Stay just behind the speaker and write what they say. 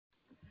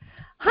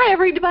Hi,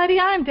 everybody.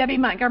 I'm Debbie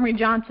Montgomery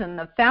Johnson,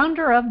 the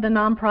founder of the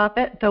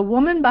nonprofit The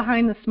Woman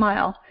Behind the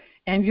Smile,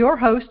 and your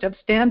host of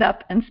Stand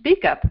Up and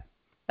Speak Up,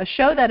 a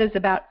show that is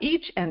about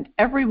each and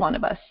every one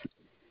of us.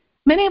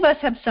 Many of us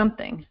have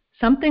something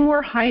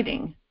we're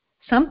hiding,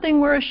 something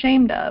we're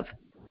ashamed of,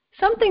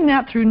 something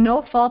that through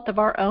no fault of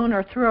our own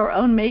or through our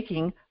own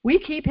making, we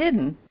keep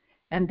hidden,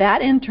 and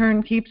that in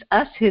turn keeps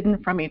us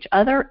hidden from each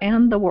other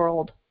and the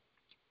world.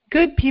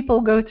 Good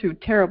people go through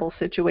terrible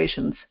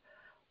situations.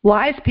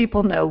 Wise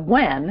people know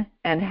when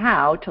and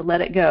how to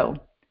let it go.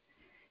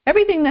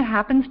 Everything that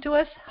happens to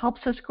us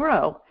helps us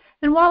grow,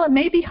 and while it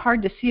may be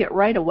hard to see it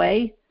right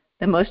away,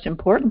 the most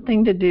important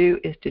thing to do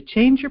is to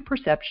change your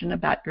perception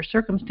about your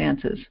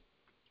circumstances.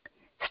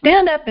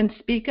 Stand Up and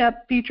Speak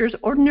Up features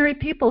ordinary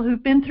people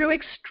who've been through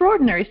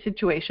extraordinary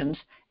situations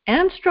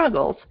and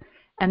struggles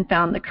and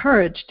found the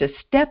courage to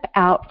step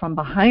out from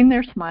behind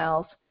their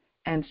smiles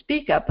and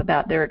speak up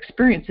about their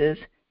experiences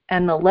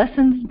and the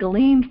lessons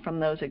gleaned from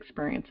those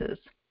experiences.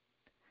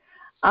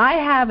 I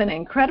have an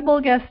incredible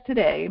guest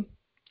today,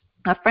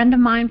 a friend of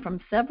mine from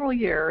several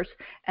years,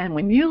 and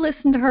when you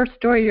listen to her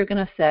story, you're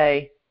going to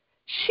say,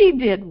 she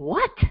did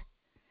what?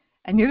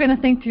 And you're going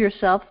to think to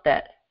yourself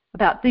that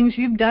about things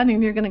you've done,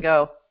 and you're going to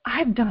go,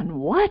 I've done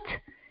what?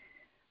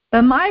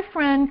 But my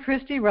friend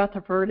Christy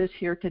Rutherford is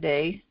here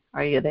today.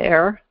 Are you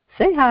there?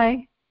 Say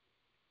hi.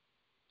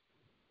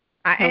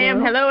 I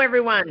am. Hello,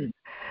 everyone.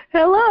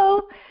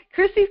 Hello.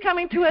 Christy's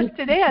coming to us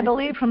today, I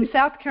believe, from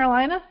South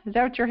Carolina. Is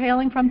that what you're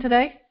hailing from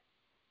today?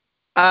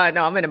 No,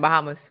 I'm in the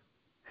Bahamas.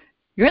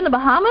 You're in the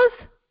Bahamas?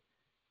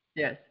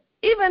 Yes.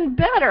 Even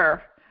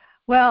better.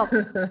 Well,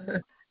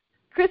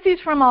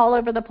 Christy's from all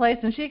over the place,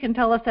 and she can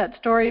tell us that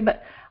story.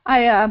 But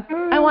I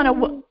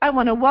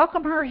want to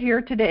welcome her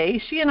here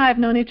today. She and I have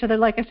known each other,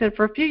 like I said,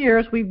 for a few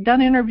years. We've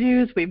done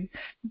interviews. We've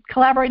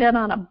collaborated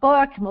on a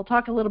book, and we'll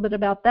talk a little bit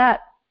about that.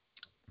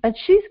 But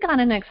she's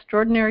got an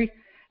extraordinary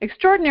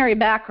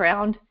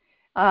background,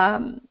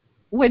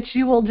 which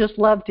you will just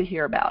love to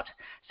hear about.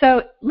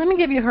 So let me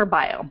give you her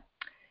bio.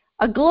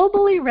 A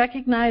globally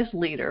recognized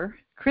leader,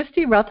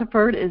 Christy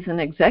Rutherford is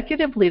an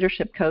executive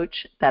leadership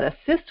coach that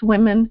assists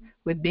women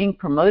with being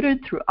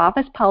promoted through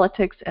office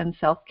politics and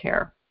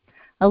self-care.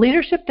 A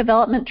leadership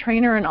development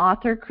trainer and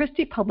author,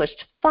 Christy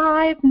published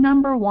 5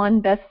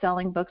 #1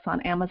 best-selling books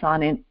on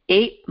Amazon in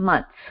 8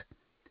 months.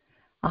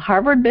 A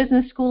Harvard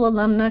Business School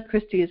alumna,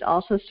 Christy is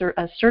also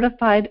a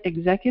certified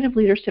executive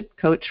leadership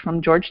coach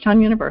from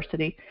Georgetown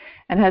University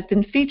and has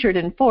been featured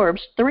in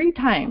Forbes 3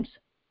 times.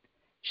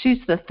 She's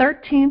the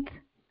 13th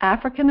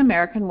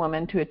African-American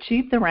woman to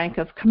achieve the rank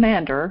of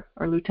commander,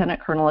 or lieutenant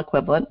colonel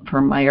equivalent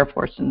for my Air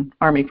Force and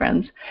Army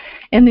friends,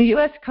 in the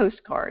U.S. Coast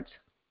Guards.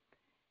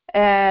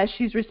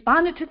 She's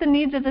responded to the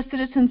needs of the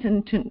citizens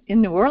in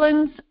New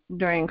Orleans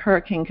during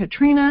Hurricane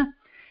Katrina.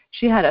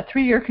 She had a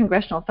 3-year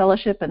congressional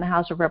fellowship in the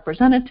House of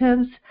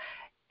Representatives.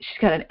 She's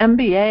got an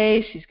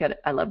MBA.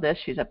 I love this,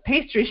 she's a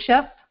pastry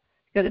chef,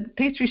 got a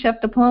pastry chef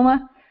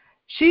diploma.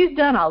 She's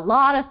done a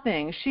lot of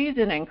things. She's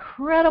an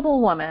incredible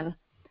woman.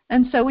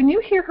 And so when you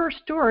hear her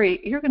story,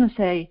 you're going to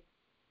say,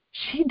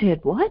 she did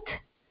what?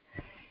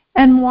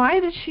 And why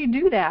did she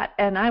do that?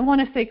 And I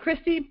want to say,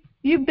 Christy,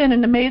 you've been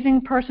an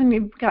amazing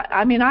person.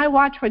 I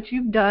watch what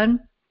you've done,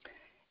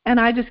 and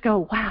I just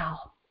go, wow,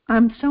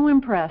 I'm so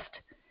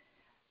impressed.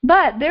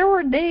 But there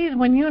were days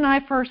when you and I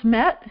first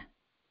met,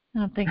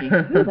 and I'm thinking,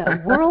 who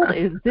the world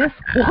is this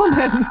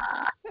woman?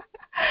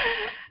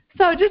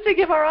 So just to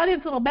give our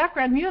audience a little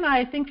background, you and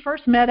I think,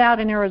 first met out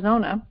in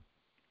Arizona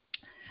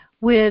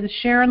with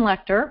Sharon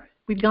Lechter.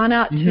 We'd gone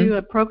out to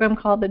a program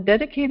called The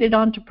Dedicated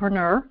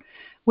Entrepreneur,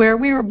 where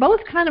we were both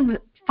kind of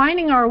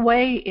finding our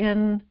way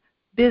in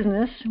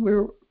business.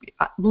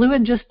 Blue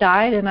had just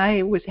died, and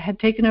I had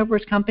taken over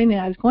his company,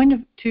 and I was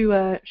going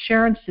to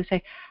Sharon's to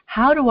say,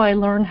 how do I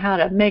learn how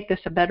to make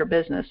this a better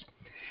business?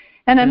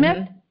 And I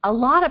met a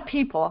lot of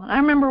people. I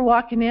remember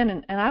walking in,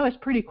 and I was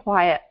pretty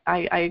quiet.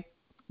 I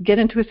get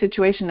into a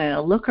situation, and I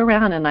look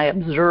around, and I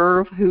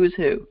observe who's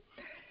who.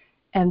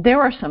 And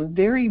there are some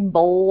very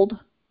bold,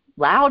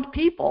 loud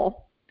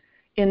people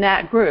in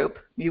that group.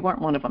 You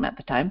weren't one of them at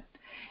the time.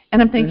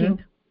 And I'm thinking,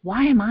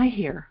 why am I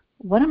here?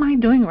 What am I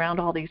doing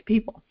around all these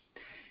people?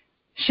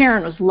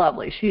 Sharon was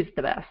lovely. She's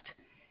the best.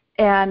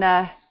 And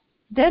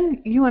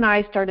then you and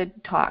I started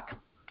to talk.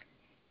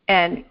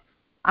 And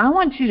I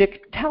want you to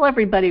tell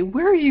everybody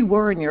where you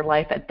were in your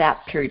life at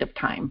that period of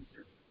time.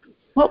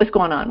 What was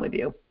going on with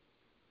you?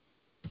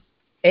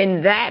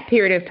 In that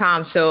period of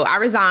time, so I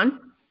resigned.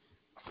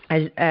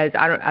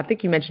 I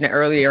think you mentioned it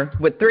earlier,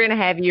 with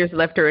 3.5 years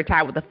left to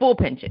retire with a full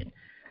pension.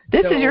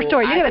 This is your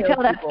story. You got to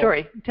tell that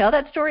story. Tell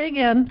that story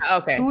again.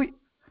 Okay.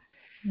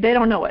 They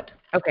don't know it.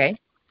 Okay.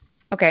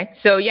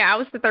 So, yeah, I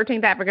was the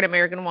 13th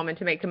African-American woman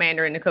to make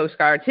commander in the Coast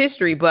Guard's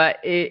history, but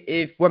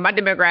where my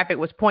demographic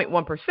was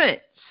 0.1%.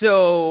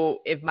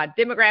 So if my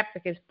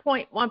demographic is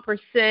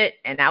 0.1%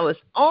 and I was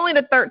only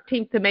the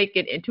 13th to make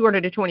it in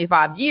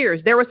 225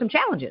 years, there were some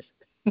challenges.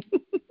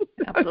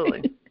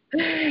 Absolutely.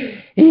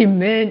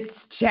 Immense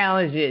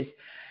challenges.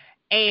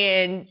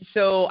 And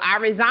so I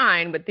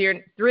resigned, but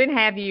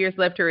 3.5 years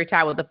left to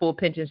retire with a full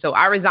pension. So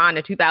I resigned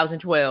in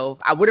 2012.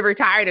 I would have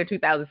retired in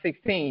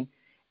 2016.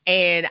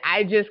 And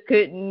I just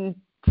couldn't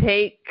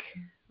take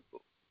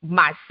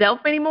myself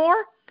anymore.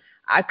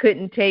 I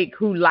couldn't take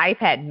who life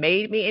had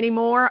made me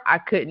anymore. I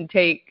couldn't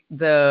take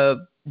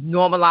the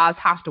normalized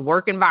hostile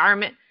work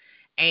environment.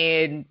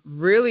 And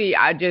really,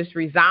 I just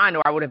resigned,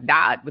 or I would have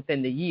died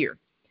within the year.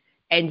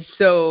 And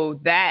so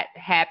that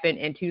happened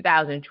in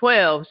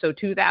 2012. So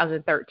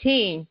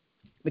 2013,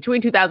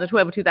 between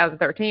 2012 and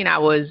 2013, I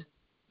was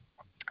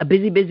a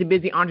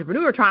busy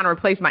entrepreneur trying to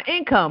replace my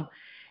income.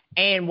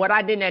 And what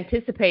I didn't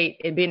anticipate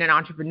in being an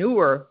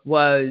entrepreneur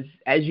was,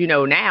 as you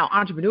know now,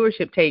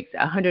 entrepreneurship takes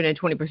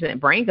 120%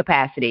 brain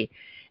capacity.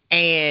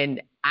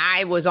 And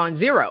I was on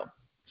zero.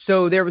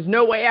 So there was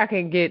no way I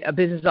could get a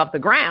business off the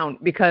ground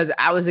because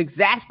I was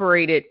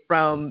exasperated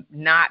from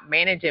not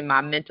managing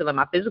my mental and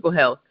my physical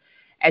health.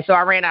 And so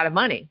I ran out of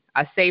money.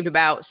 I saved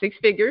about 6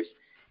 figures,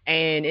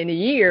 and in a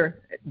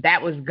year,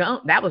 that was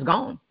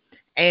gone.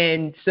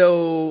 And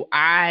so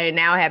I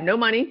now have no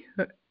money.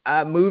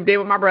 I moved in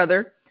with my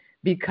brother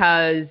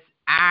because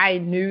I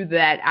knew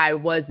that I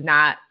was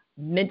not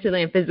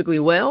mentally and physically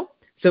well.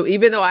 So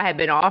even though I had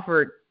been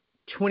offered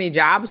 20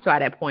 jobs, so at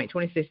that point,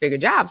 26-figure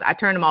jobs, I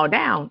turned them all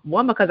down.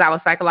 One, because I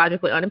was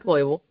psychologically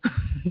unemployable.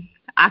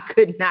 I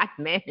could not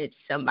manage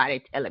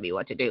somebody telling me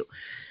what to do.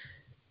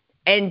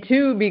 And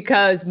 2,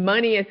 because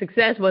money and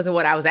success wasn't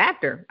what I was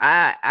after.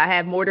 I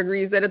have more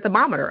degrees than a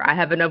thermometer. I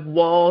have enough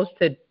walls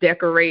to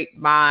decorate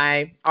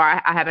I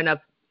have enough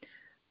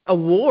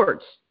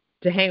awards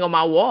to hang on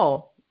my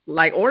wall,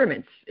 like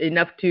ornaments,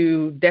 enough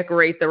to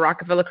decorate the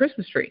Rockefeller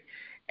Christmas tree.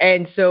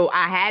 And so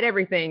I had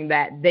everything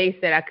that they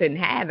said I couldn't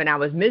have, and I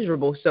was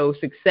miserable. So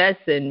success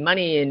and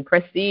money and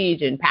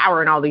prestige and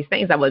power and all these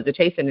things I wasn't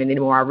chasing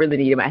anymore. I really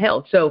needed my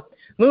health. So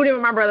moved in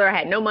with my brother. I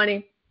had no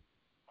money.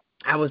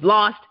 I was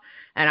lost.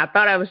 And I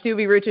thought I would still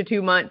be rich in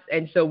 2 months.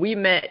 And so we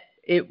met,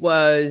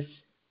 was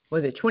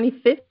it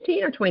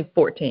 2015 or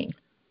 2014?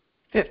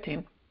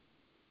 15.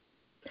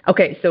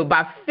 Okay, so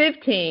by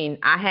 15,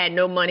 I had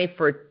no money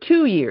for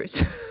 2 years.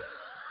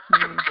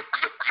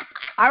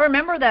 I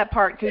remember that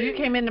part because you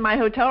came into my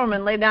hotel room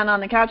and laid down on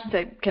the couch and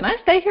said, "Can I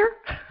stay here?"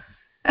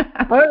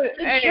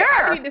 Hey,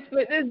 sure. I need to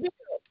split this bill.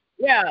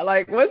 Yeah,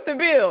 like, what's the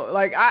bill?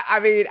 Like, I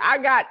mean, I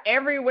got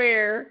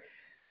everywhere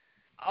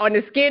on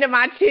the skin of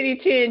my chinny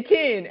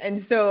chin.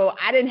 And so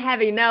I didn't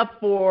have enough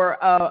for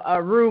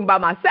a room by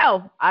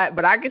myself,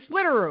 but I could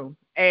split a room.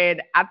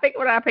 And I think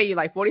what I pay you,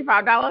 like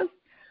 $45?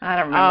 I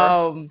don't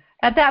remember.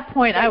 At that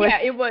point, it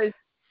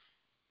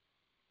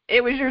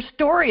was your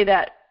story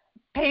that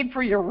paid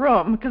for your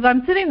room, because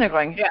I'm sitting there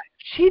going,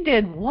 she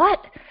did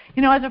what?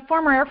 You know, as a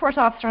former Air Force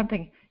officer, I'm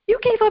thinking, you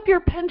gave up your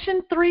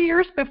pension 3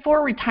 years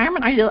before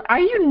retirement? Are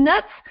you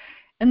nuts?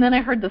 And then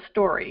I heard the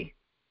story,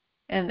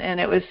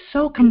 and it was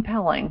so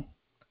compelling.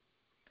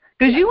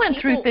 Because you went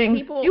through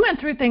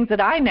things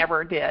that I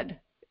never did.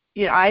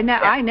 You know,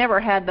 I never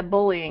had the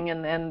bullying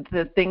and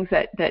the things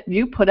that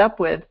you put up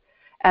with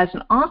as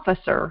an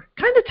officer.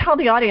 Kind of tell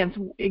the audience,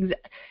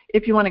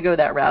 if you want to go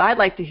that route. I'd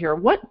like to hear,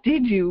 what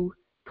did you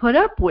put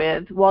up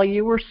with while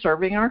you were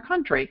serving our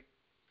country?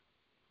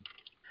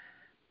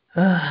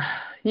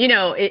 You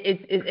know,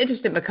 it's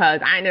interesting because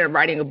I ended up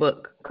writing a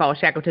book called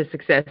Shackled to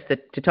Success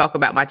to talk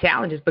about my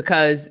challenges,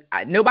 because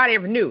nobody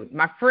ever knew.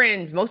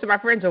 Most of my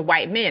friends are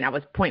white men. I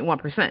was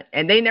 0.1%,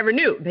 and they never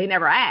knew. They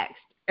never asked,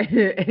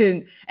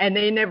 and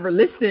they never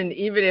listened,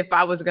 even if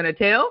I was going to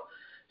tell.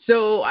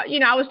 So, you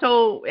know, I was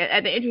told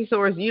at the entry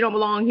stores, you don't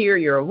belong here.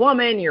 You're a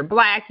woman. You're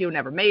black. You'll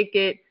never make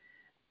it.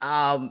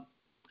 I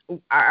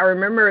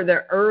remember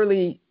the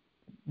early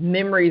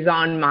memories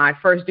on my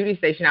first duty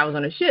station. I was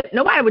on a ship.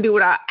 Nobody would do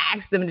what I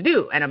asked them to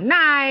do, and I'm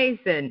nice,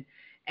 and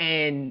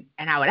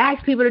I would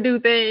ask people to do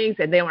things.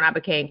 And then when I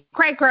became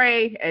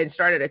cray and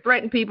started to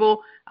threaten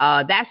people,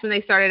 that's when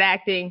they started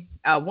acting.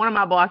 One of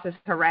my bosses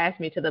harassed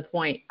me to the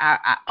point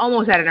I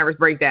almost had a nervous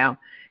breakdown,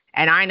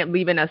 and I ended up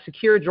leaving a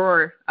secure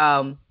drawer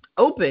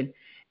open.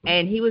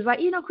 And he was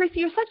like, you know, Christy,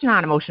 you're such an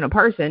unemotional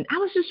person. I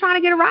was just trying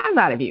to get a rise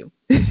out of you.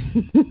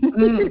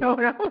 You know,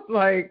 and I was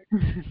like,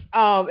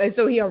 and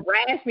so he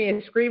harassed me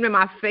and screamed in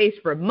my face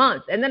for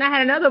months. And then I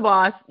had another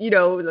boss, you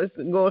know, let's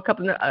go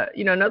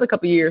another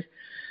couple of years.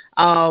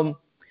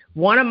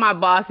 One of my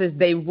bosses,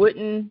 they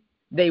wouldn't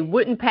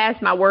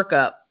pass my work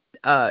up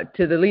to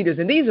the leaders.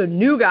 And these are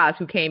new guys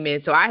who came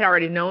in. So I had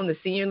already known the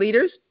senior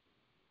leaders.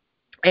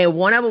 And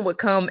one of them would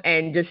come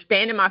and just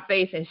stand in my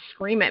face and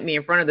scream at me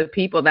in front of the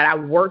people that I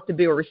worked to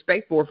build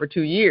respect for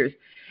 2 years.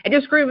 And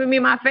just scream at me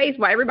in my face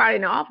while everybody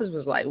in the office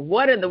was like,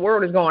 what in the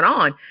world is going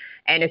on?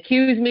 And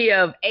accused me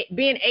of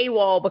being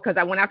AWOL because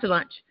I went out to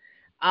lunch.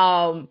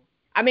 I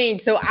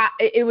think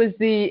it was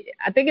the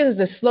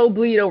slow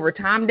bleed over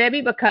time,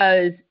 Debbie,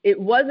 because it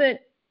wasn't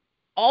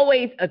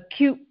always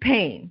acute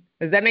pain.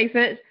 Does that make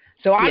sense?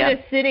 So I'm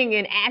just sitting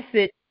in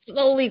acid,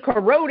 slowly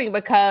corroding,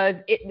 because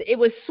it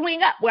would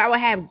swing up where I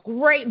would have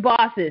great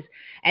bosses,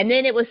 and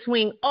then it would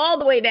swing all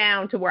the way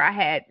down to where I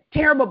had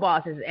terrible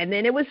bosses, and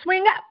then it would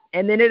swing up,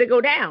 and then it would go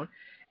down.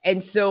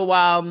 And so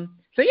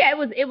yeah,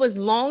 it was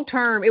long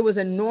term. It was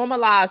a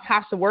normalized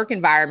hostile work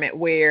environment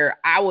where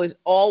I was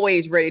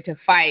always ready to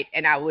fight,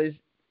 and I was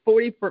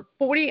 40.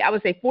 I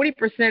would say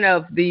 40%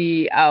 of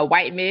the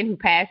white men who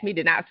passed me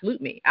did not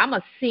salute me. I'm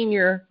a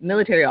senior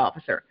military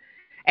officer,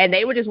 and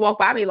they would just walk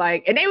by me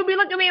and they would be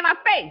looking me in my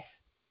face.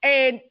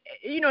 And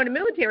in the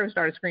military, I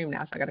started screaming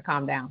now, so I got to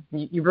calm down.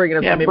 You bring it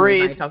up. Yeah,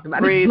 breathe. I ain't talked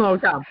about it in a long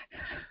time.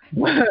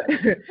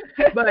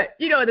 But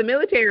in the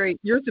military,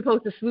 you're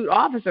supposed to salute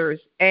officers,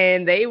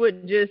 and they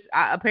would just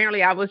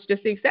apparently I was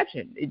just the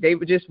exception. They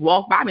would just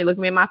walk by me, look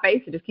me in my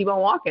face, and just keep on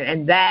walking,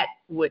 and that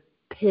would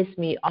piss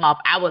me off.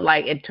 I would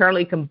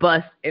internally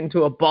combust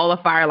into a ball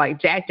of fire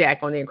like Jack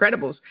on The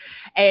Incredibles,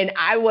 and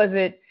I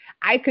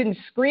couldn't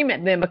scream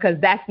at them because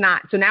that's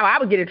not. So now I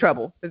would get in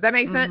trouble. Does that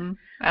make sense?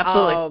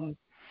 Absolutely.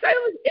 So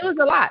it was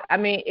a lot. I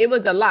mean, it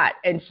was a lot,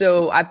 and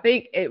so I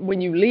think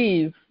when you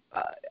leave.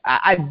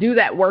 I do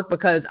that work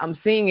because I'm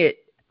seeing it.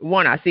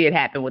 One, I see it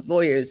happen with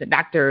lawyers and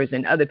doctors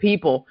and other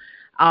people.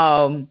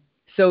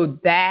 So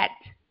that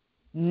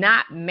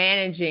not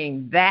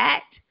managing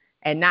that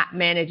and not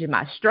managing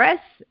my stress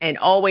and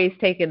always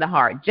taking the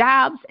hard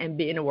jobs and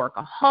being a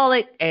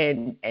workaholic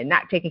and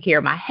not taking care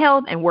of my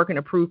health and working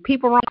to prove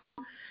people wrong,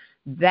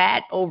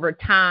 that over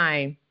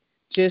time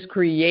just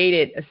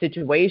created a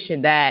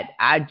situation that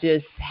I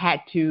just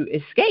had to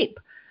escape.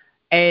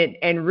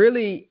 And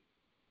really,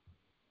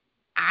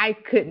 I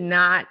could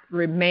not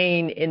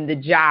remain in the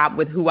job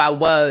with who I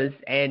was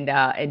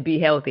and be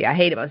healthy. I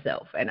hated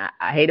myself and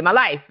I hated my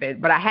life.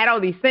 But I had all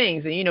these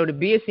things. And, to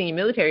be a senior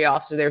military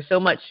officer, there's so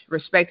much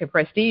respect and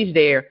prestige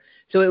there.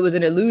 So it was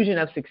an illusion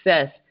of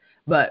success.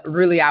 But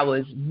really, I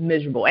was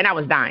miserable and I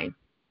was dying.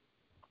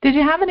 Did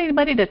you have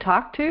anybody to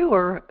talk to,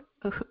 or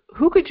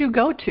who could you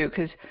go to?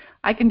 Because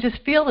I can just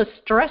feel the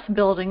stress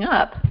building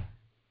up.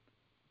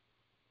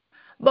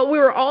 But we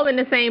were all in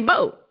the same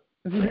boat.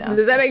 Yeah,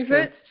 does that make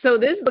sense? So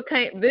this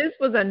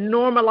was a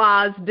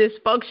normalized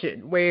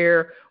dysfunction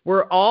where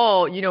we're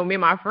all, me and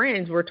my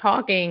friends were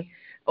talking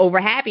over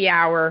happy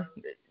hour,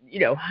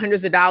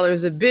 hundreds of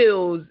dollars of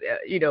bills,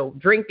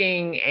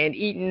 drinking and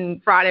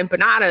eating fried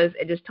empanadas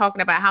and just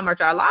talking about how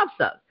much our lives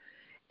suck.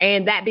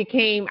 And that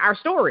became our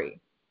story.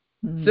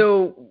 Mm-hmm.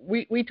 So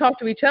we talked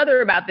to each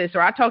other about this,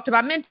 or I talked to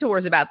my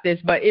mentors about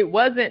this, but it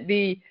wasn't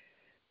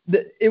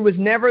it was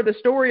never the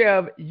story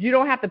of you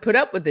don't have to put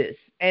up with this.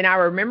 And I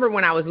remember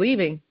when I was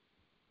leaving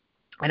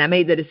and I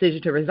made the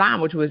decision to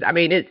resign, which was,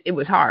 it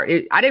was hard.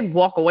 I didn't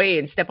walk away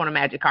and step on a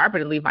magic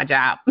carpet and leave my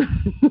job,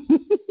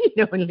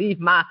 and leave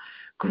my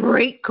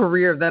great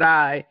career that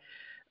I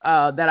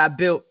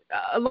built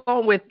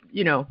along with,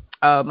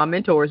 my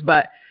mentors.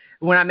 But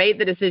when I made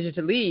the decision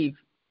to leave,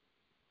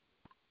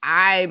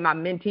 my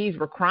mentees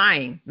were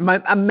crying.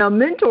 My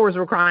mentors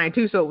were crying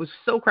too. So it was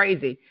so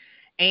crazy.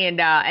 And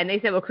they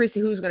said, well,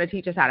 Christy, who's going to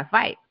teach us how to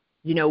fight?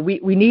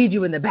 We need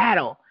you in the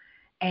battle.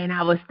 And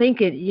I was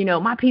thinking,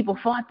 my people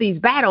fought these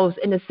battles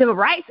in the civil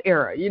rights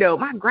era.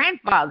 My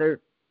grandfather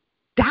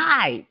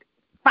died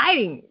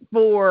fighting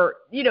for,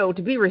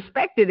 to be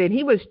respected. And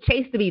he was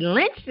chased to be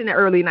lynched in the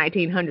early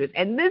 1900s.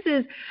 And this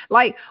is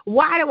why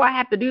do I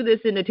have to do this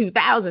in the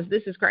 2000s?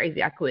 This is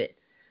crazy. I quit.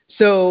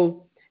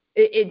 So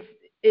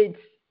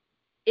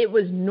it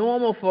was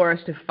normal for us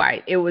to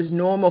fight. It was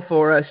normal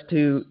for us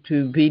to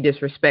be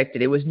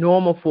disrespected. It was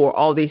normal for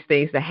all these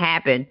things to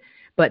happen,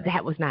 but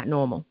that was not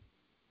normal.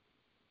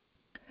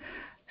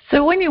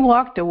 So when you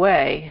walked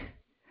away,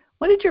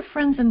 what did your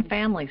friends and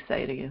family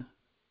say to you?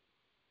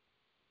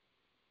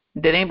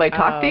 Did anybody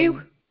talk to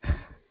you?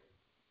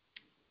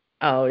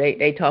 Oh,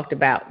 they talked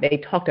about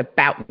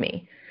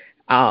me.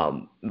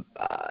 Some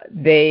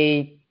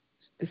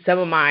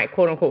of my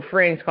quote unquote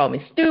friends called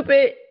me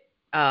stupid.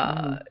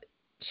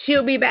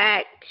 She'll be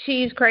back.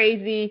 She's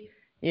crazy.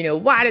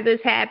 Why did this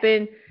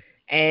happen?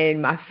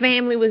 And my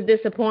family was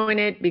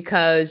disappointed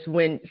because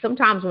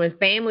sometimes when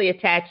family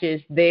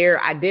attaches their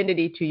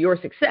identity to your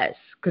success,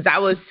 because I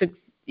was, a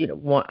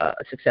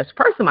successful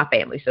person in my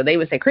family. So they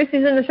would say,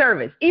 Christy's in the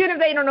service, even if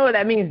they don't know what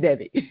that means,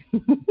 Debbie.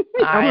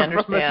 I understand.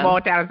 I'm from a small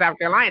town in South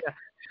Carolina.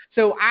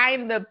 So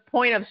I'm the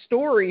point of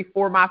story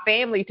for my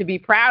family to be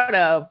proud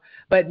of.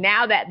 But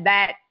now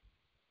that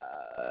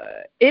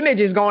image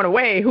is going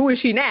away, who is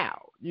she now?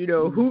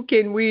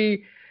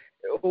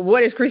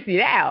 What is Christy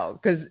now?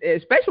 Because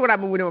especially when I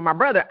moved in with my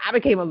brother, I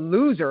became a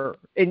loser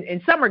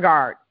in some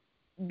regard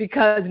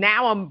because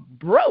now I'm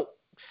broke.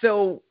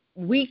 So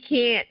we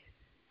can't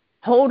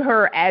hold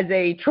her as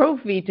a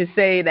trophy to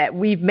say that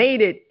we've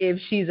made it if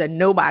she's a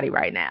nobody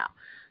right now.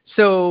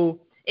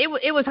 So it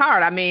was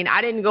hard.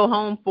 I didn't go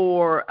home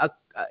for a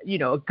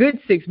good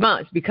 6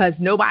 months because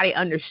nobody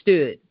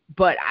understood.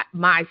 But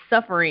my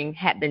suffering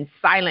had been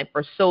silent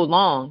for so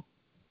long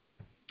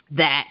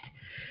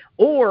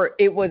or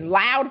it was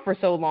loud for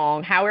so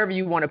long, however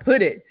you want to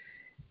put it,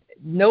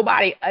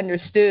 nobody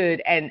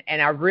understood. And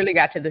I really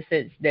got to the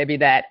sense, Debbie,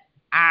 that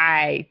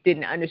I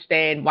didn't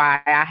understand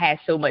why I had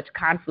so much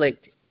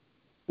conflict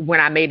when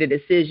I made a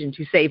decision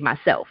to save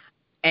myself.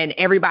 And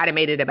everybody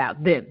made it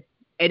about them.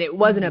 And it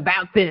wasn't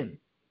about them.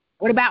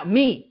 What about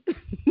me?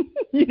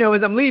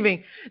 as I'm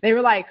leaving, they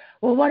were like,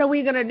 well, what are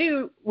we going to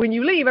do when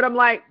you leave? And I'm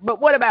like,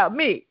 but what about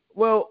me?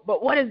 Well,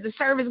 but what is the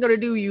service going to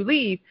do when you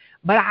leave?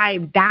 But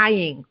I'm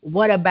dying.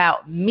 What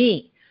about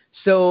me?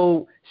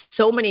 So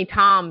many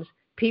times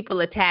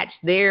people attach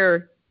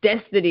their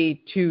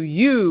destiny to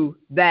you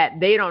that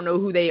they don't know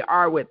who they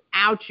are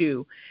without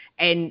you.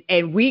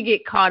 And we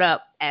get caught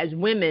up as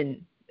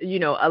women,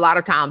 a lot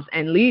of times,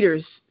 and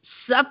leaders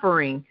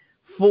suffering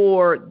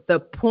for the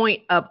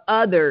point of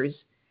others.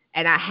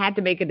 And I had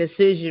to make a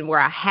decision where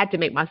I had to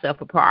make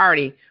myself a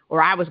priority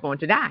or I was going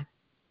to die.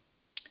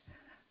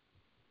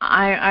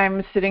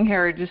 I'm sitting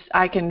here,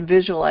 I can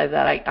visualize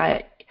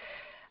that.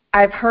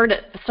 I've heard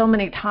it so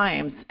many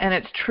times, and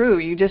it's true.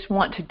 You just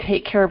want to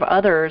take care of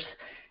others,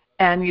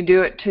 and you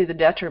do it to the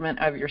detriment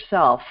of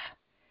yourself.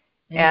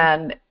 Mm-hmm.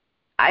 And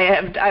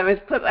I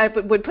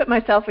would put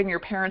myself in your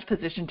parents'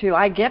 position too.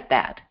 I get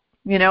that.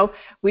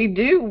 We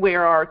do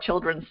wear our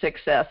children's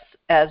success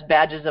as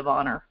badges of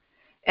honor.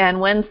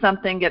 And when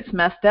something gets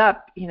messed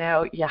up, you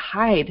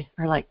hide,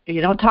 or like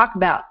you don't talk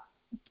about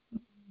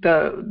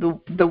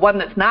the one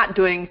that's not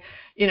doing,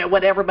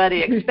 what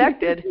everybody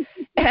expected.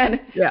 And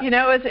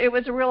it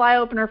was a real eye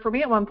opener for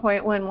me at one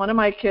point when one of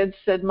my kids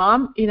said,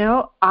 "Mom,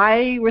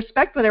 I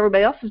respect what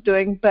everybody else is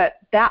doing, but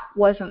that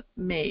wasn't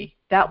me.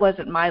 That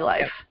wasn't my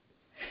life."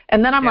 Yeah.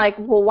 And then I'm like,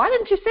 "Well, why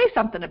didn't you say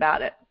something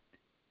about it?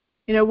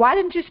 Why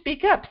didn't you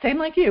speak up? Same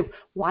like you.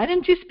 Why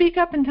didn't you speak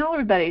up and tell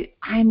everybody,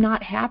 I'm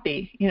not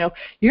happy?"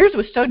 Yours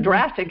was so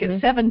drastic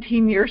at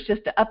 17 years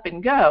just to up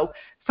and go.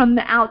 From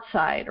the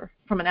outside, or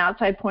from an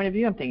outside point of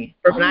view, I'm thinking,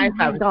 oh my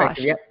gosh,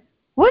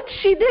 what'd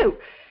she do?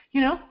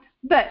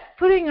 But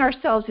putting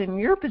ourselves in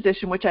your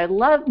position, which I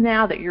love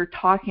now that you're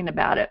talking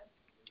about it,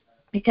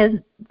 because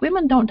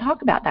women don't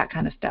talk about that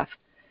kind of stuff.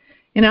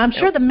 I'm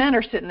sure the men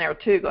are sitting there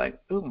too going,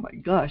 oh my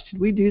gosh, did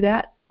we do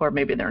that? Or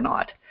maybe they're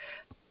not.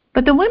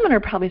 But the women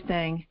are probably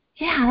saying,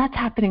 yeah, that's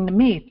happening to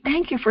me.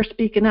 Thank you for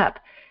speaking up.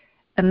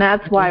 And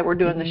that's why we're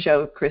doing the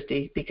show,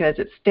 Christy, because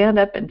it's stand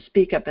up and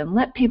speak up and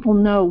let people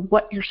know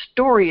what your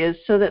story is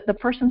so that the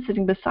person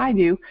sitting beside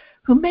you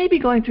who may be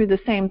going through the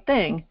same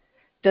thing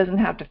doesn't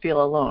have to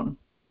feel alone.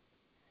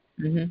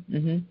 Mm-hmm,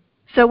 mm-hmm.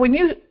 So when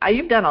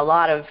you've done a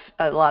lot of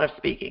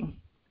speaking,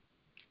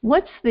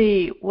 what's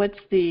the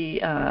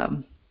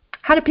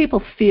how do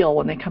people feel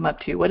when they come up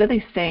to you? What are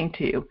they saying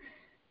to you?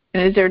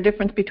 And is there a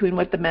difference between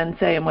what the men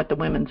say and what the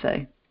women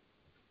say?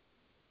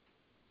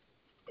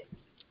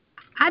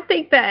 I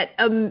think that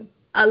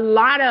a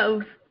lot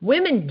of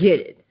women get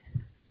it.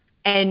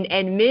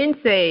 And men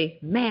say,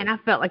 man, I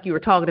felt like you were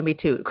talking to me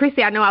too.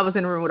 Christy, I know I was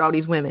in a room with all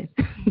these women,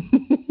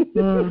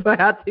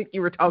 but I think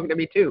you were talking to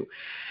me too.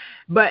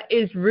 But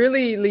it's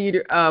really,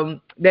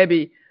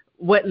 Debbie,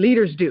 what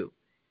leaders do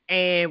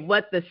and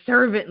what the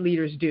servant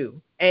leaders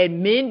do.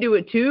 And men do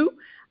it too.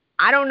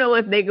 I don't know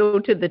if they go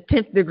to the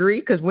 10th degree,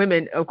 because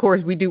women, of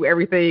course, we do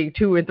everything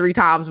 2 and 3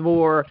 times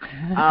more.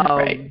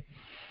 Right.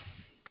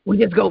 We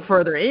just go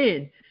further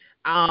in.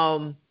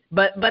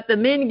 But the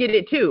men get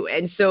it too.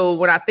 And so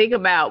when I think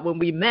about when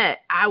we met,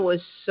 I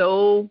was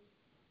so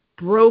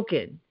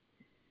broken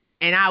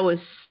and I was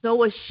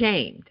so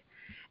ashamed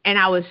and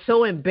I was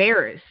so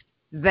embarrassed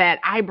that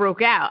I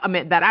broke out. I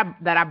mean, that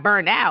I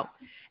burned out,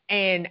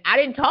 and I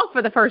didn't talk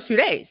for the first 2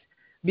 days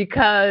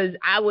because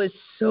I was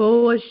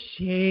so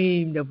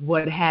ashamed of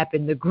what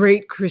happened. The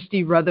great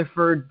Christy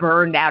Rutherford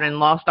burned out and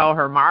lost all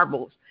her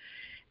marbles.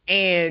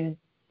 And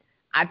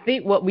I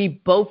think what we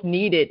both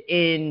needed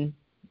in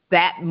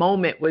that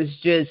moment was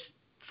just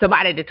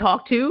somebody to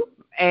talk to.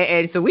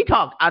 And so we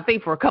talked, I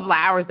think, for a couple of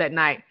hours that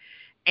night.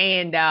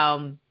 And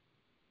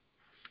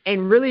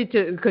really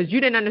because you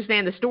didn't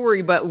understand the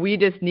story, but we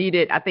just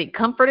needed, I think,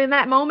 comfort in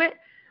that moment.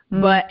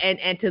 Mm-hmm. But,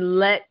 and to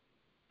let,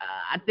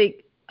 I think,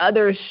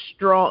 another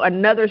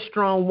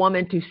strong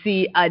woman to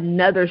see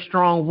another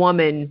strong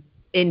woman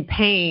in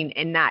pain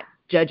and not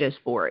judge us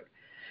for it.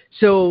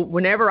 So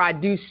whenever I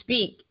do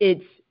speak,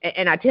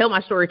 and I tell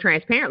my story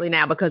transparently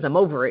now because I'm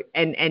over it.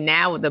 And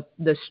now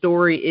the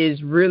story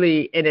is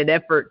really in an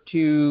effort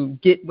to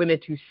get women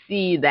to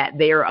see that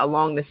they're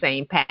along the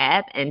same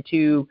path and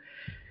to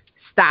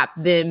stop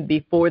them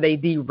before they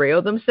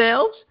derail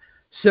themselves.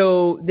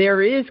 So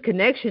there is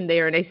connection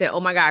there. And they say,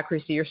 oh my God,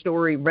 Christy, your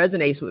story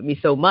resonates with me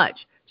so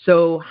much.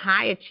 So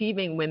high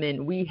achieving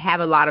women, we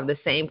have a lot of the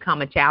same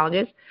common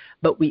challenges,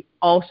 but we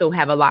also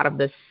have a lot of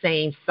the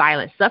same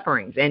silent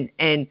sufferings.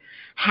 And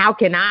how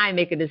can I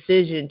make a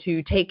decision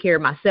to take care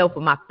of myself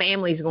when my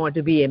family is going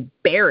to be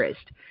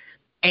embarrassed?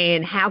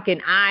 And how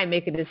can I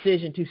make a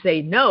decision to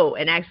say no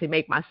and actually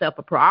make myself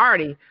a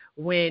priority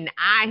when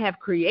I have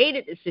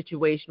created a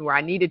situation where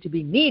I needed to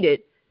be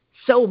needed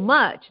so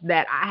much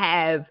that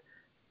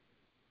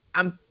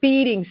I'm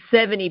feeding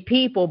 70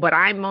 people, but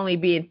I'm only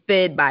being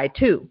fed by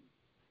 2.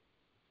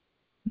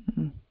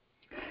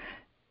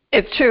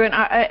 It's true. And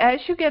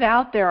as you get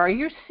out there, are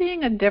you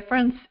seeing a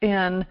difference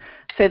in,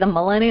 say, the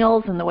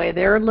millennials and the way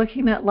they're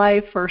looking at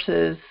life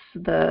versus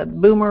the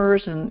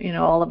boomers and,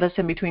 all of us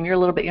in between? You're a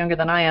little bit younger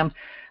than I am.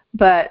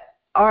 But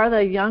are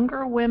the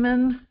younger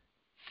women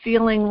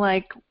feeling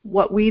like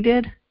what we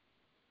did?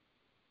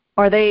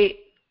 Are they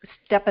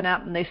stepping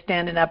up and they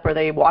standing up, or are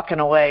they walking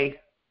away?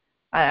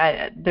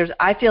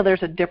 I feel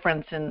there's a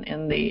difference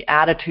in the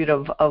attitude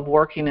of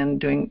working and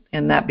doing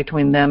in that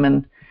between them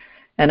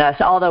and us.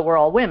 Although we're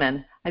all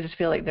women, I just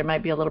feel like there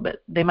might be a little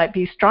bit. They might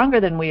be stronger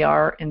than we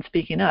are in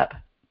speaking up.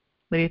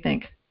 What do you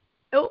think?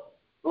 Oh,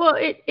 well,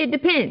 it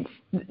depends.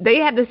 They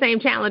have the same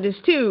challenges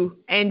too,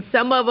 and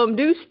some of them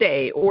do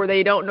stay, or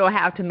they don't know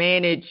how to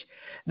manage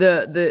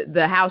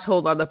the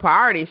household or the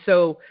priorities.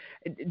 So,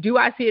 do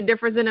I see a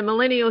difference in the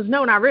millennials?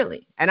 No, not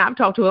really. And I've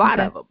talked to a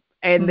lot of them,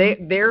 and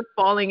they're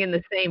falling in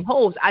the same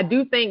holes. I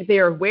do think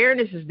their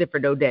awareness is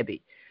different, though,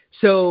 Debbie.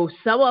 So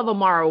some of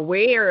them are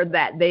aware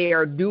that they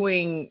are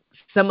doing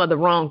some of the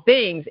wrong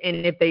things, and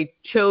if they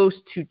chose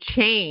to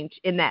change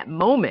in that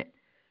moment,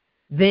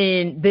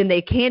 then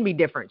they can be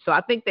different. So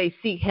I think they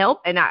seek help.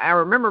 And I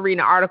remember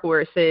reading an article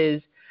where it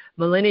says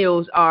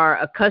millennials are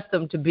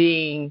accustomed to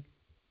being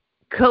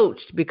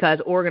coached because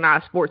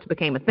organized sports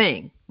became a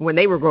thing when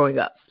they were growing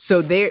up.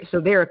 So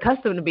they're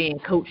accustomed to being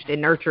coached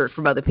and nurtured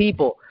from other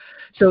people.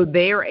 So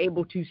they're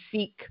able to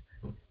seek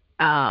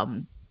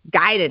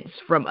guidance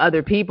from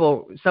other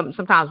people.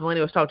 Sometimes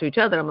millennials talk to each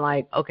other. I'm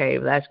like, okay,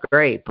 well, that's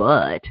great,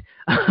 but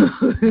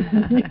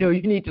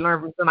you need to learn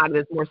from somebody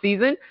that's more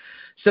seasoned.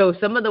 So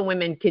some of the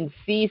women can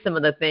see some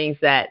of the things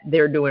that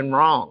they're doing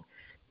wrong,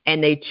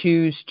 and they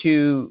choose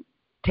to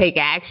take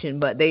action.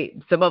 But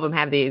some of them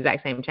have the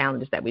exact same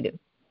challenges that we do.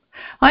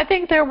 I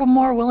think they were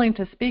more willing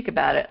to speak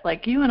about it.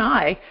 Like you and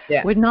I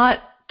would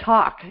not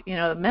talk.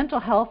 Mental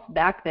health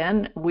back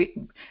then,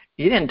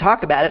 you didn't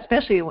talk about it,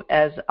 especially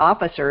as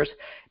officers,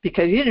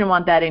 because you didn't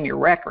want that in your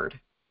record.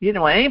 You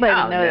didn't want anybody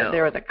to know that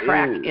there was a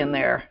crack in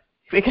there,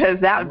 because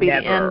that would be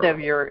the end of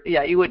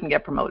you wouldn't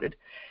get promoted.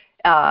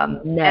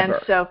 Never. And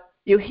so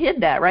you hid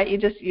that, right?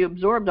 You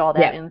absorbed all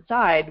that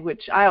inside,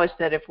 which I always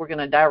said, if we're going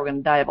to die, we're going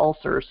to die of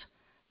ulcers,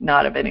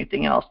 not of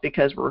anything else,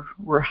 because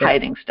we're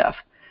hiding stuff.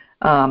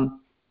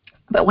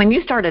 But when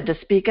you started to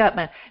speak up,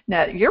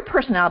 now your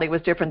personality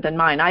was different than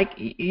mine.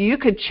 You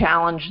could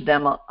challenge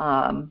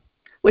them,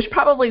 which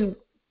probably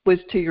was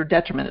to your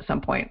detriment at some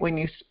point when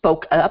you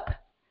spoke up,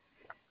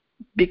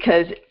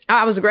 because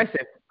I was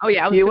aggressive. Oh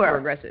yeah, I was super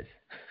aggressive.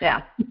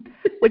 Yeah,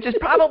 which is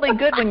probably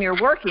good when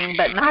you're working,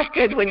 but not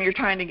good when you're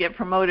trying to get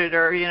promoted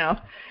or.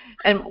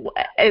 And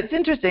it's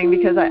interesting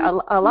because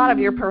a lot of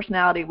your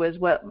personality was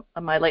what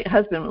my late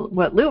husband,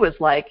 what Lou was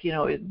like.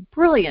 A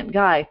brilliant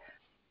guy.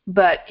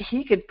 But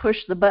he could push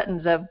the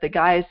buttons of the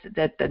guys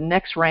at the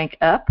next rank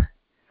up.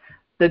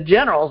 The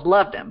generals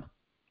loved him,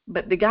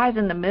 but the guys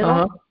in the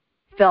middle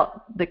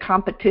felt the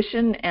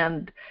competition,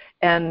 and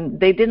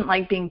they didn't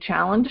like being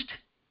challenged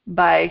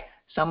by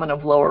someone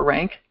of lower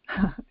rank,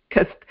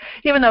 because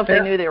even though if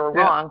they knew they were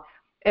wrong,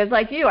 it's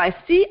like you. I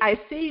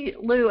see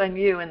Lou and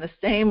you in the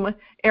same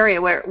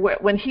area where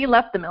when he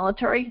left the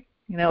military,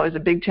 it was a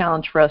big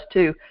challenge for us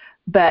too,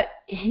 but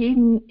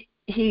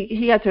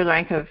he got to the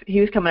rank of,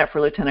 he was coming up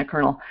for lieutenant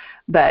colonel,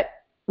 but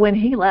when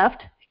he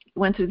left,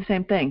 went through the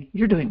same thing.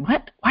 You're doing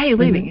what? Why are you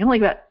leaving? You only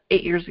got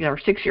 8 years ago or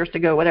 6 years to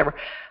go, whatever.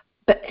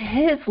 But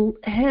his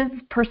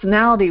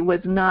personality was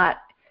not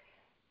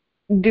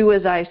do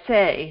as I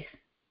say.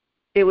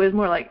 It was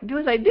more like do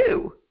as I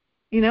do.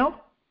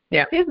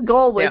 Yeah. His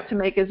goal was to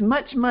make as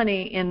much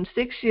money in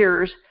 6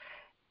 years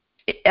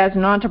as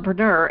an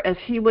entrepreneur as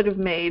he would have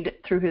made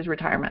through his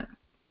retirement,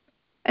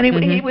 and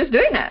he was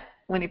doing that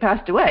when he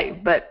passed away,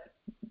 but.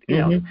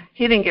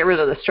 He didn't get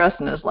rid of the stress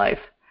in his life,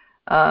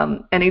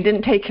 and he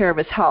didn't take care of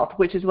his health,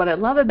 which is what I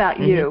love about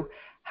you,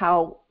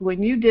 how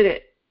when you did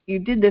it, you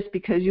did this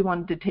because you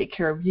wanted to take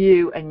care of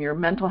you and your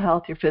mental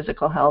health, your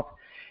physical health.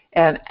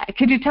 And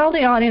could you tell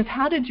the audience,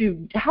 how did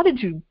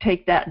you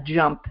take that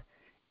jump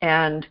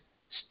and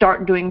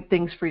start doing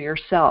things for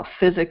yourself,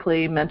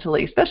 physically,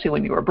 mentally, especially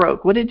when you were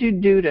broke? What did you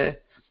do to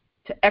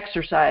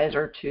exercise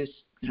or to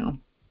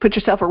put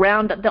yourself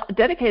around a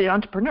dedicated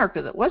entrepreneur,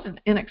 because it wasn't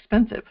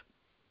inexpensive?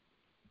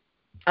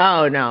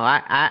 Oh, no,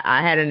 I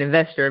had an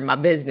investor in my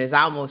business.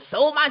 I almost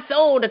sold my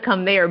soul to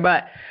come there.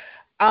 But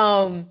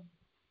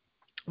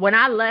when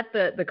I left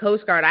the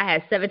Coast Guard, I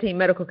had 17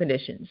 medical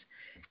conditions.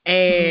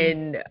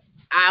 And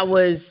I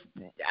was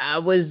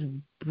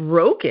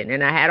broken,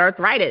 and I had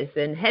arthritis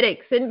and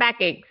headaches and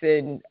backaches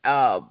and,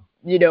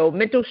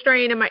 mental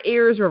strain, and my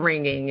ears were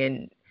ringing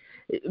and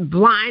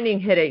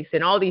blinding headaches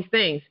and all these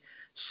things.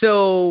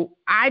 So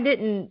I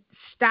didn't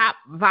stop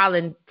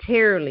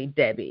voluntarily,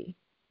 Debbie.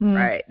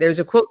 Right. There's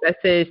a quote that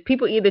says,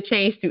 people either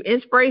change through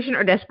inspiration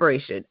or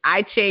desperation.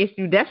 I changed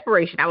through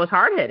desperation. I was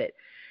hard-headed.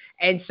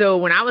 And so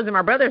when I was in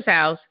my brother's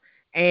house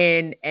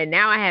and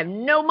now I have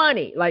no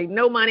money,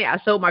 I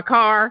sold my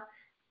car.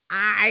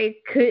 I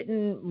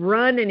couldn't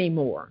run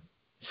anymore.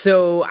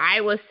 So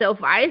I was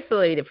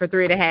self-isolated for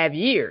 3.5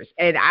 years,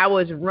 and I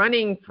was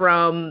running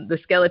from the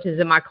skeletons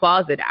in my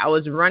closet. I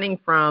was running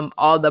from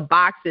all the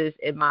boxes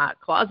in my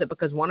closet,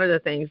 because one of the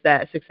things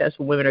that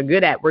successful women are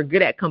good at, we're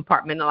good at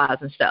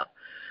compartmentalizing stuff.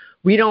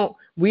 We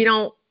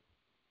don't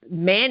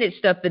manage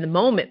stuff in the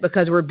moment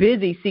because we're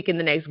busy seeking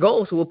the next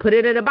goal. So we'll put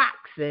it in a box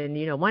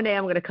and, one day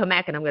I'm going to come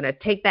back and I'm going to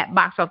take that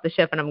box off the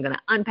shelf and I'm going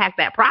to unpack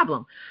that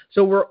problem.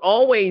 So we're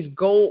always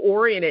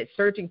goal-oriented,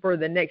 searching for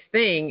the next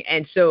thing.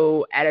 And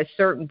so at a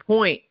certain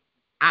point,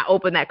 I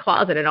opened that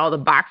closet and all the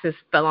boxes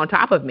fell on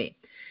top of me.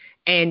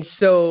 And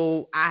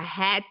so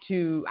I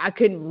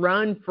couldn't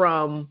run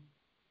from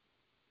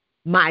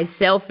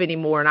myself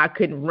anymore, and I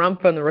couldn't run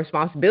from the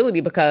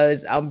responsibility because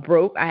I'm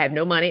broke. I have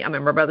no money. I'm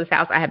in my brother's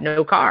house. I have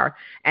no car.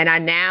 And I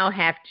now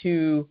have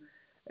to,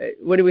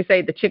 what do we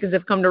say? The chickens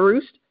have come to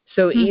roost.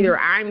 So either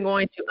I'm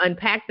going to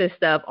unpack this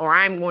stuff or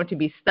I'm going to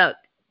be stuck,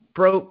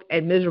 broke,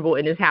 and miserable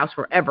in this house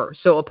forever.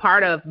 So a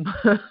part of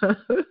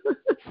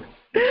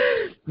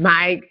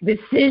my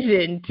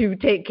decision to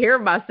take care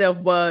of myself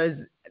was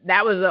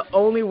the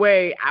only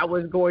way I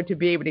was going to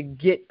be able to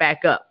get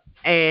back up.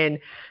 And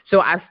so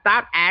I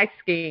stopped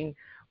asking,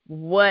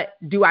 what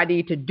do I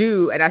need to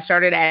do? And I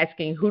started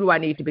asking, who do I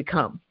need to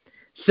become?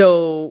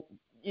 So,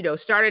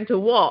 starting to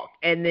walk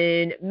and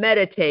then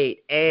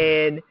meditate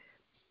and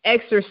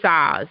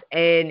exercise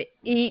and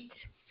eat.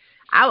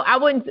 I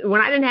wouldn't,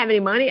 when I didn't have any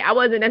money, I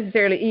wasn't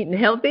necessarily eating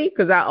healthy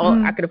because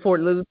I could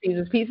afford Little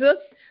Caesars pizza.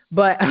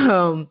 But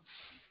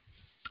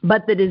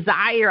the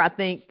desire, I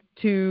think,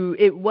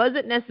 it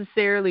wasn't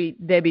necessarily,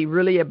 Debbie,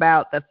 really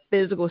about the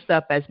physical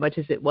stuff as much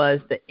as it was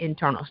the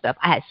internal stuff.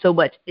 I had so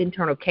much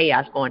internal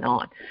chaos going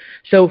on.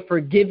 So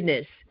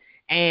forgiveness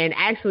and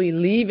actually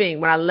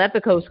leaving, when I left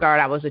the Coast Guard,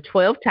 I was a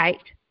 12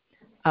 tight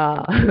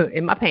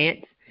in my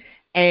pants.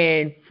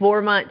 And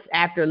 4 months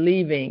after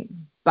leaving,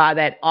 by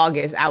that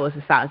August, I was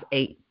a size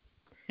 8.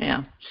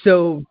 Yeah.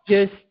 So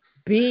just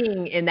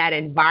being in that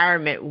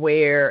environment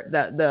where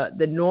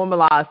the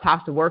normalized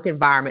hostile work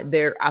environment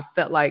there, I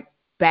felt like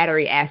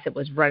battery acid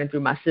was running through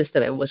my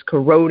system and was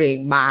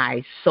corroding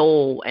my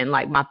soul and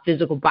like my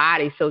physical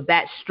body. So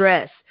that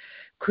stress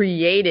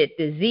created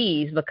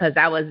disease because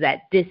I was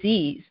at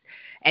dis-ease.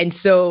 And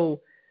so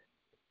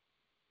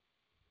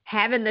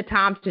having the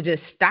time to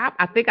just stop,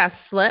 I think I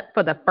slept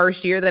for the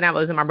first year that I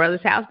was in my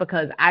brother's house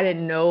because I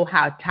didn't know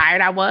how tired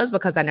I was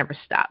because I never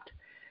stopped.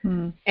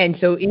 And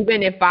so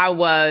even if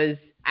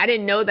I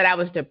didn't know that I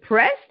was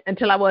depressed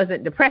until I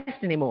wasn't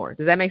depressed anymore.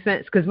 Does that make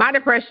sense? Because my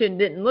depression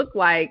didn't look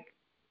like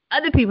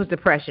other people's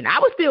depression. I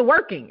was still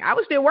working.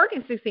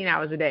 16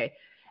 hours a day.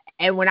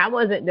 And when I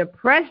wasn't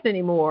depressed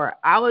anymore,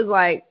 I was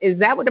like, is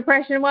that what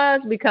depression was?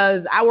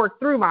 Because I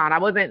worked through mine. I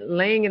wasn't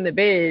laying in the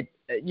bed,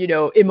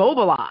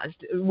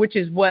 immobilized, which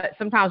is what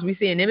sometimes we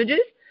see in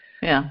images.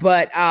 Yeah.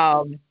 But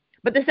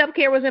the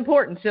self-care was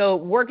important. So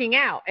working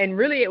out, and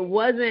really it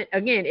wasn't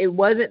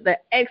the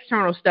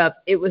external stuff.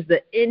 It was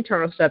the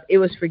internal stuff. It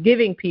was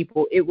forgiving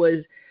people. It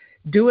was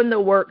doing the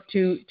work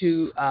to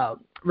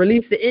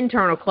release the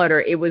internal clutter.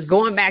 It was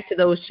going back to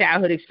those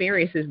childhood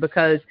experiences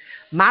because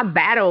my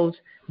battles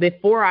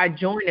before I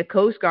joined the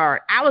Coast Guard,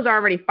 I was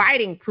already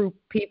fighting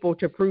people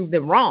to prove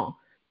them wrong.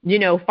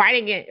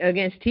 Fighting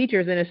against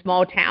teachers in a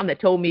small town that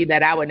told me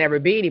that I would never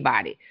be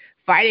anybody.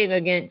 Fighting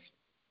against,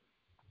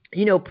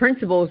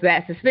 principals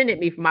that suspended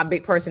me for my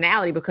big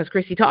personality because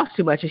Chrissy talks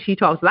too much and she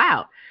talks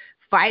loud.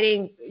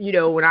 Fighting,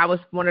 when I was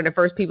one of the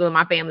first people in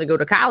my family to go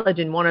to college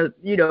and one of,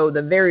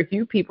 the very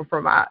few people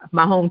from my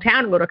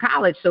hometown to go to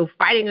college. So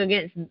fighting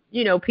against,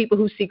 people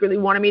who secretly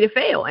wanted me to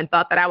fail and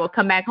thought that I would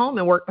come back home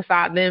and work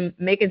beside them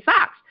making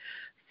socks.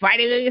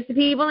 Fighting against the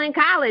people in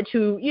college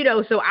who,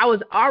 so I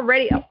was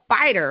already a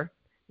fighter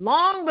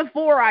long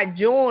before I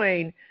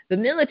joined the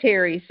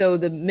military. So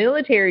the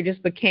military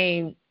just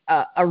became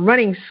a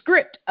running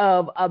script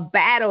of a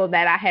battle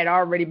that I had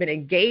already been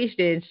engaged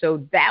in.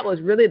 So that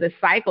was really the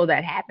cycle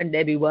that happened,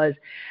 Debbie, was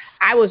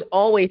I was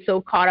always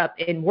so caught up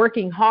in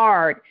working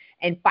hard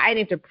and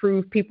fighting to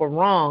prove people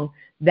wrong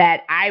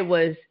that I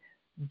was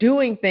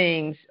doing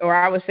things, or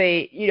I would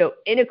say,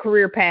 in a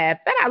career path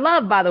that I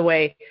love, by the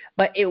way,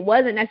 but it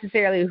wasn't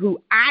necessarily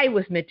who I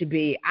was meant to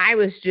be. I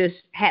was just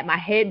had my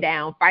head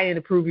down fighting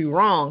to prove you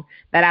wrong,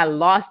 that I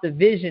lost the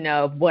vision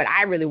of what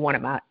I really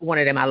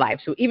wanted in my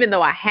life. So even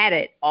though I had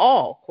it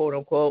all, quote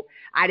unquote,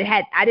 I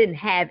didn't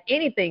have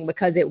anything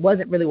because it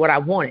wasn't really what I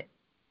wanted.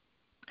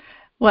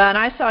 Well, and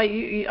I saw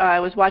you, I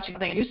was watching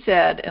something you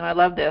said, and I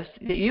love this,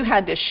 that you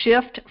had to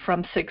shift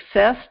from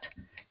success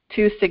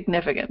to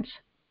significance.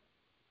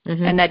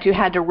 And that you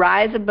had to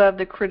rise above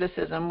the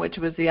criticism, which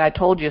was the I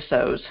told you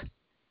so's,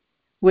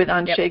 with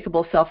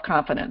unshakable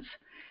self-confidence.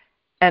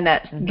 And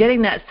that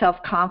getting that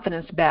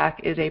self-confidence back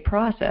is a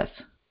process.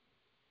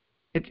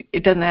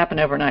 It doesn't happen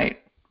overnight,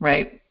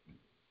 right?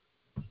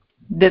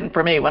 Didn't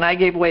for me. When I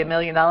gave away $1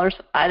 million,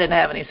 I didn't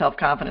have any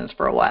self-confidence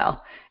for a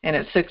while. And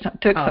it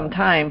took some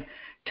time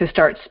to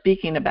start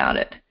speaking about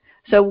it.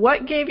 So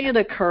what gave you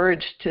the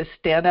courage to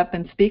stand up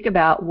and speak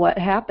about what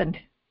happened?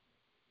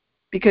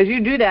 Because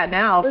you do that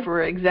now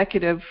for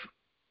executive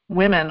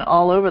women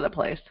all over the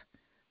place.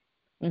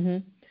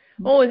 Well,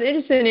 what's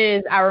interesting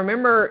is I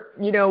remember,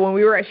 when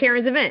we were at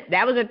Sharon's event,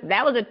 that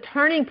was a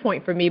turning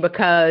point for me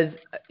because,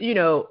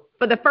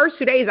 for the first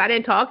 2 days I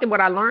didn't talk, and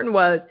what I learned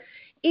was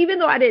even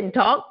though I didn't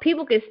talk,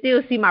 people could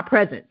still see my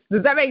presence.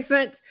 Does that make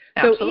sense?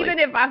 So Absolutely. even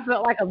if I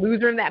felt like a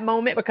loser in that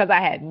moment because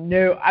I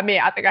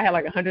think I had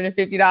like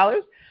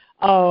 $150,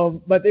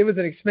 but it was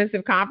an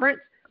expensive conference.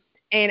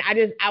 And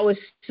I was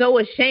so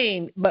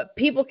ashamed, but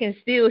people can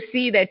still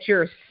see that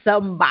you're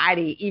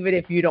somebody, even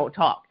if you don't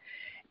talk.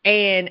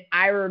 And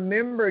I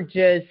remember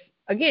just,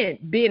 again,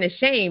 being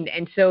ashamed.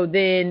 And so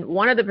then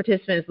one of the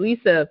participants,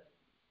 Lisa,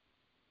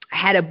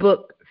 had a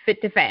book,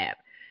 Fit to Fab.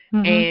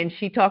 Mm-hmm. And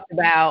she talked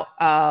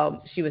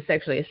about she was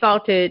sexually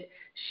assaulted.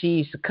 She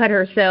used to cut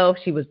herself.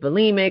 She was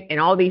bulimic and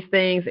all these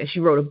things. And she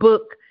wrote a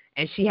book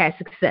and she had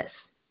success.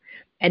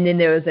 And then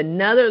there was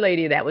another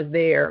lady that was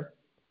there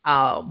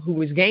who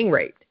was gang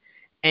raped.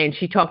 And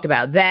she talked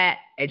about that.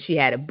 And she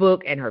had a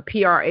book and her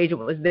PR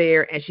agent was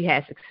there and she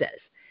had success.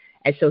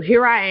 And so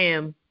here I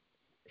am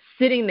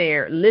sitting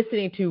there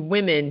listening to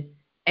women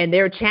and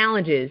their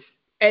challenges.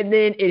 And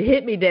then it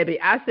hit me, Debbie.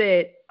 I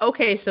said,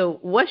 okay, so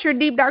what's your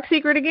deep, dark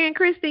secret again,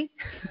 Christy?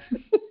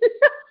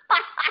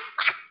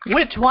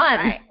 Which one?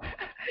 Right.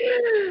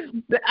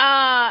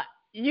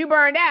 You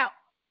burned out,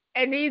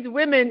 and these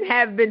women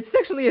have been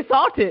sexually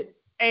assaulted,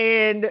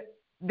 and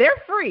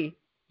they're free.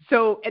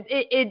 So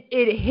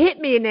it hit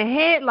me in the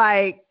head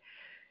like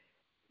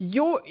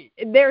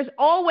there's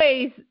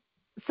always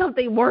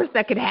something worse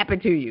that could happen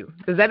to you.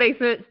 Does that make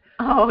sense?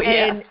 Oh,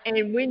 yeah.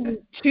 And when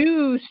you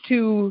choose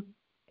to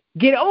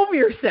get over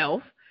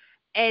yourself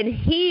and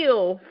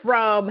heal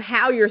from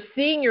how you're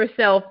seeing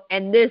yourself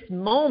in this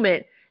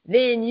moment,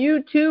 then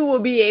you too will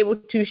be able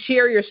to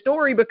share your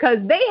story because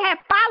they have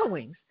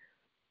followings.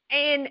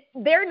 And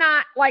they're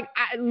not like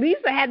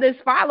Lisa had this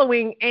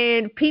following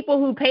and people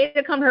who pay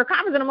to come to her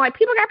conference. And I'm like,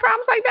 people got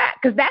problems like that?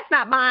 Because that's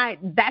not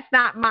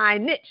my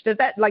niche.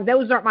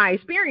 Those aren't my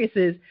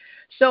experiences.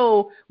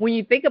 So when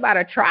you think about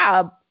a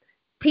tribe,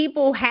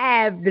 people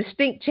have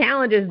distinct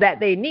challenges that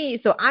they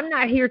need. So I'm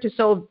not here to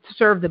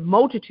serve the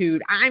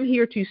multitude. I'm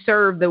here to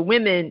serve the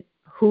women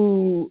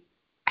who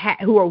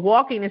are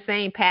walking the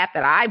same path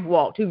that I've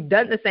walked, who've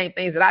done the same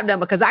things that I've done,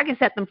 because I can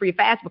set them free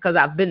fast because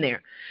I've been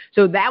there.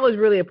 So that was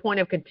really a point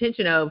of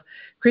contention of,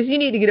 Chris, you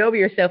need to get over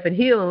yourself and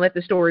heal and let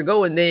the story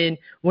go. And then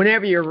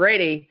whenever you're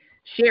ready,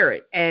 share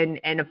it. And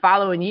the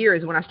following year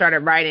is when I started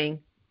writing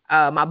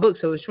my book.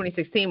 So it was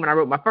 2016 when I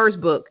wrote my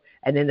first book,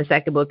 and then the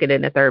second book, and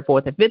then the third,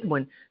 fourth, and fifth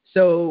one.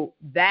 So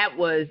that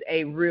was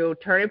a real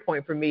turning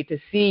point for me to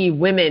see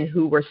women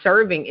who were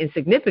serving in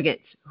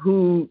significance,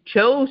 who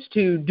chose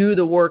to do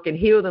the work and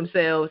heal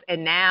themselves,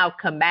 and now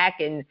come back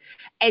and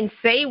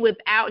say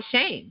without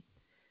shame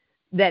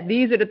that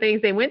these are the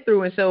things they went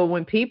through. And so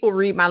when people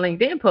read my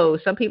LinkedIn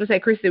post, some people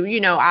say,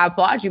 Christy, I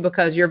applaud you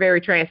because you're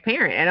very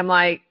transparent. And I'm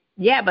like,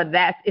 yeah, but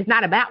it's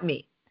not about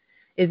me.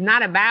 It's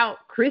not about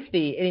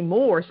Christy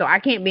anymore. So I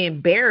can't be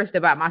embarrassed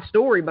about my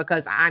story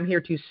because I'm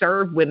here to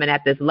serve women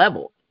at this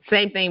level.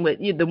 Same thing with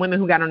the women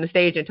who got on the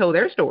stage and told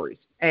their stories.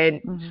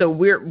 And so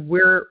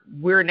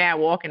we're now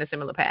walking a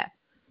similar path.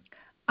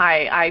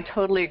 I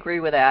totally agree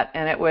with that.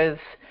 And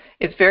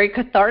it's very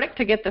cathartic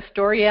to get the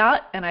story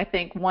out. And I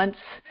think once,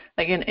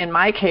 like in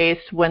my case,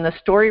 when the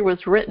story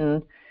was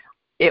written,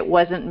 it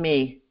wasn't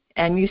me.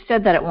 And you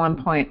said that at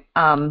one point,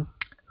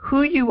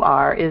 who you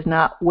are is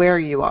not where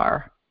you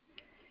are.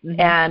 Mm-hmm.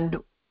 And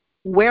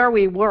where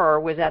we were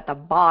was at the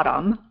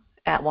bottom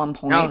at one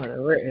point.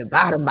 Oh,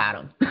 bottom.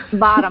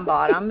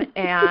 bottom.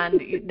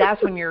 And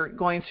that's when you're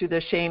going through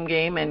the shame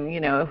game, and,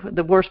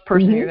 the worst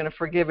person you're going to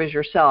forgive is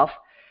yourself.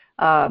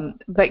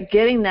 But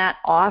getting that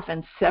off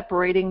and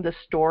separating the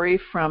story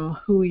from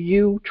who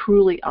you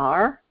truly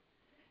are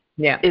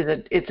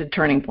it's a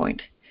turning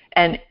point.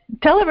 And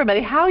tell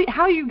everybody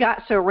how you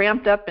got so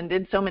ramped up and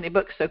did so many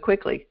books so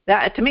quickly.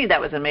 That, to me,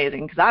 that was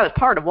amazing because I was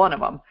part of one of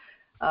them.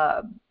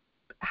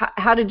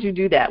 How did you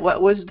do that?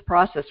 What was the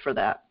process for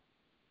that?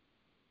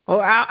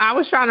 Well, I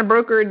was trying to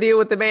broker a deal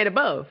with the man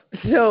above.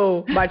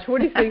 So by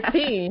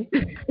 2016,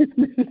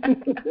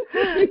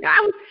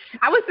 I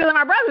was still in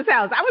my brother's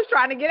house. I was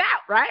trying to get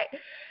out, right?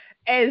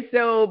 And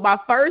so my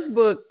first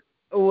book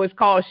was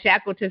called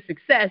Shackled to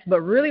Success.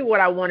 But really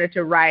what I wanted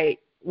to write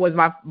was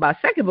my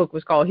second book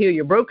was called Heal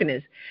Your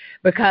Brokenness,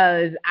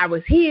 because I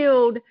was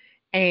healed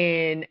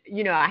and,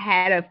 I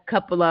had a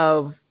couple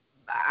of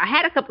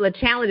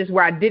challenges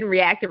where I didn't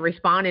react and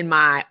respond in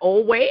my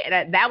old way.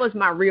 And that was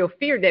my real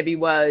fear, Debbie,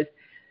 was,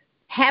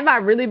 have I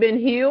really been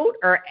healed,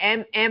 or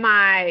am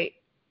I,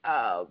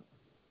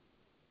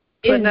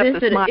 is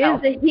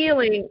the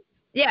healing,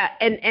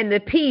 and the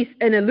peace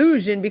an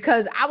illusion,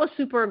 because I was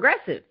super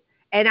aggressive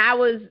and I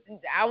was,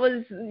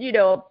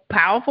 a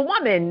powerful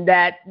woman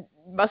that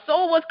my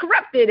soul was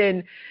corrupted,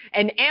 and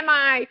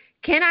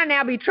can I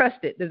now be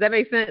trusted? Does that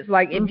make sense?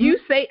 Like, if you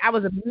say I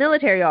was a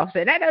military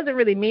officer, that doesn't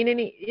really mean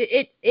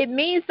it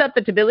means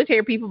something to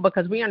military people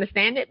because we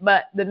understand it,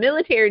 but the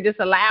military just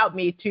allowed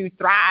me to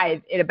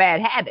thrive in a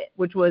bad habit,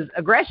 which was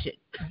aggression.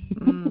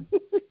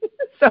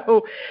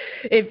 So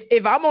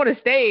if I'm on a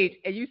stage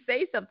and you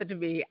say something to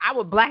me, I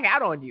would black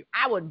out on you.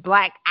 I would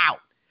black out.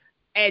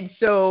 And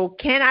so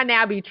can I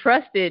now be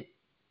trusted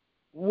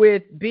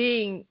with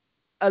being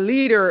a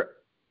leader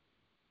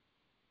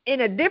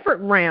in a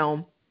different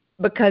realm?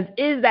 Because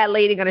is that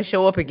lady going to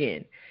show up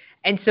again?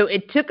 And so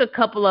it took a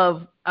couple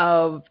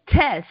of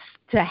tests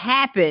to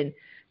happen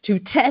to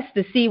test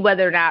to see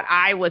whether or not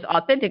I was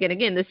authentic. And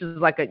again, this is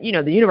like the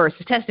universe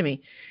is testing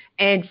me.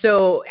 And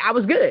so I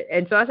was good.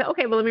 And so I said,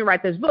 okay, well, let me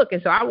write this book.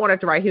 And so I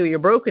wanted to write Heal Your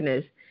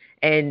Brokenness.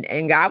 And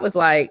God was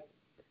like,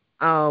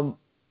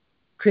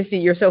 Christy,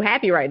 you're so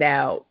happy right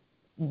now.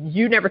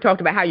 You never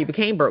talked about how you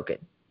became broken.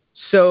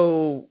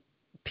 So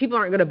people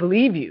aren't going to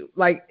believe you.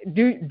 Like,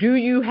 do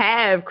you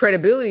have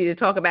credibility to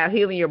talk about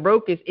healing your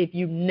brokenness if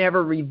you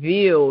never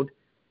revealed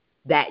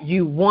that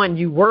you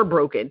were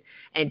broken,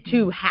 and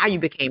two, how you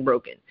became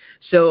broken?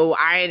 So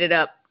I ended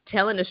up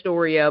telling the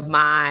story of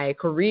my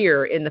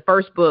career in the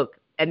first book,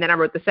 and then I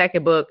wrote the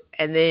second book,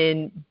 and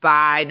then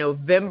by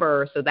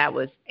November, so that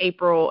was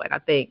April and I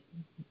think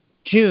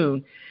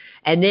June,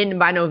 and then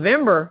by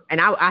November, and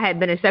I had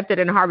been accepted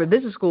in Harvard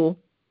Business School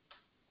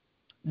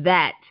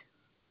that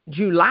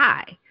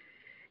July,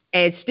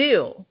 and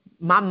still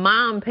my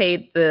mom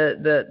paid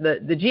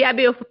the GI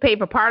Bill paid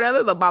for part of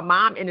it, but my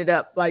mom ended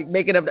up like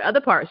making up the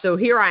other part. So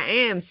here I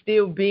am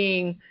still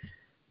being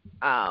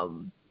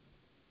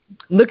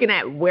looking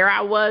at where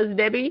I was,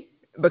 Debbie,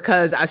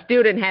 because I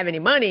still didn't have any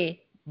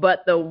money,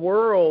 but the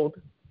world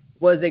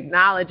was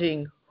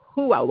acknowledging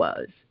who I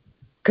was,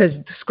 because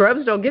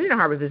scrubs don't get into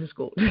Harvard Business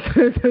School.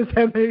 Does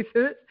that make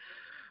sense?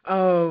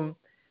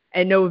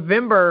 In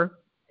November,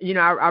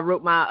 I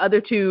wrote my other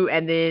two,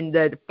 and then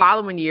the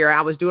following year I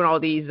was doing all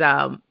these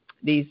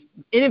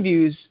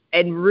interviews,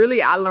 and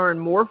really I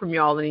learned more from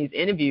y'all in these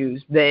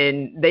interviews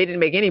than they didn't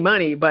make any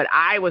money, but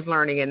I was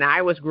learning and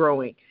I was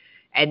growing.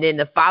 And then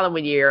the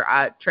following year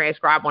I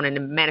transcribed one in the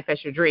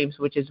Manifest Your Dreams,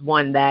 which is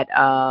one that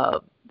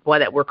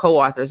we're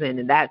co-authors in,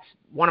 and that's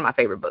one of my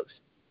favorite books.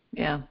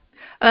 Yeah.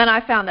 And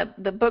I found that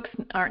the books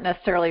aren't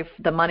necessarily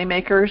the money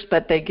makers,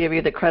 but they give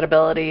you the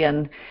credibility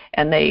and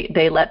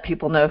they let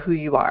people know who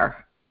you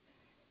are.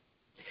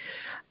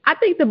 I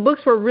think the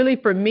books were really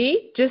for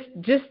me, just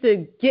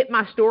to get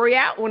my story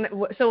out.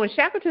 So when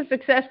Shackleton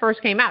Success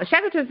first came out,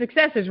 Shackleton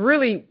Success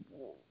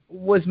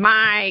was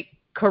my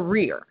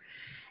career.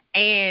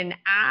 And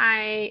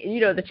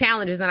the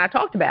challenges, and I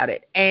talked about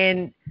it.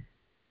 And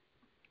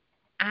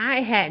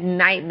I had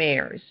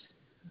nightmares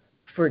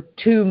for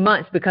 2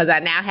 months because I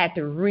now had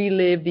to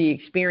relive the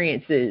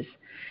experiences.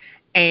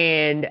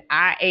 And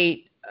I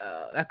ate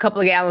a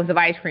couple of gallons of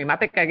ice cream. I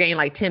think I gained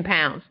like 10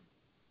 pounds.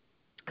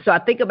 So I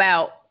think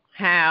about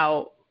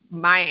how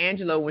Maya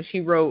Angelou, when she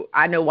wrote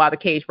I Know Why the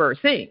Caged Bird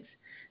Sings,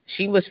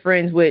 she was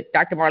friends with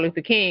Dr. Martin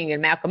Luther King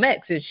and Malcolm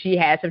X, and she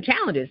had some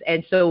challenges.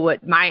 And so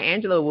what Maya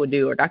Angelou would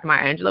do, or Dr.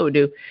 Maya Angelou would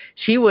do,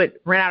 she would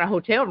rent out a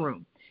hotel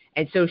room.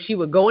 And so she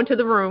would go into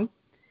the room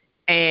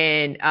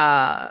and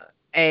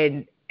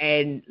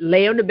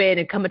lay on the bed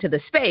and come into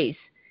the space.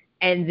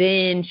 And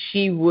then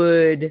she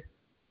would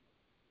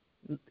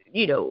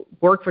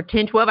work for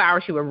 10, 12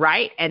 hours. She would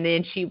write, and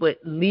then she would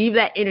leave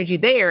that energy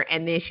there,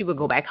 and then she would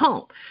go back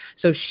home.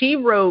 So she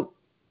wrote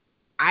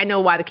I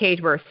Know Why the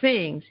Caged Bird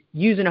Sings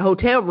using a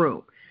hotel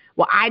room.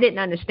 Well, I didn't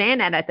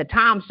understand that at the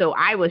time, so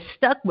I was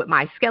stuck with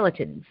my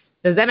skeletons.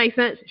 Does that make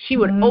sense? She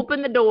would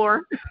open the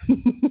door,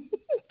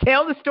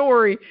 tell the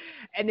story,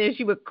 and then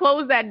she would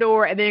close that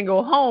door and then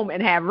go home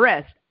and have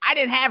rest. I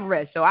didn't have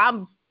rest, so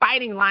I'm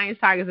fighting lions,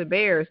 tigers, and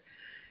bears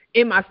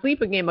in my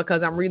sleep again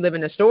because I'm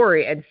reliving the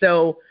story. And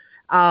so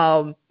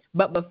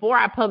but before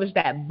I published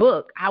that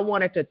book, I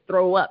wanted to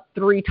throw up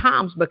 3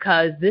 times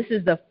because this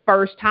is the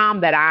first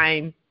time that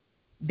I'm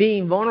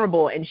being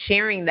vulnerable and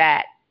sharing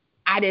that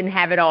I didn't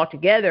have it all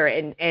together,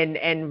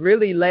 and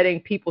really letting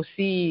people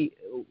see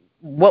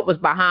what was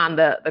behind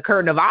the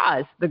curtain of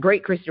Oz. The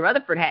great Christy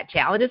Rutherford had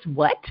challenges.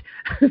 What?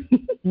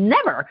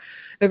 Never.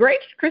 The great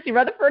Christy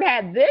Rutherford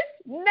had this?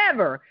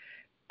 Never.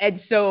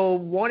 And so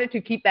wanted to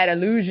keep that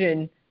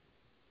illusion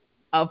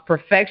of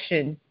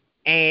perfection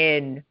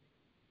and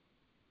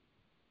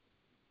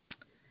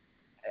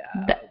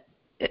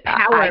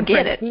power and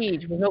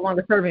prestige was no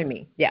longer serving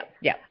me. Yeah.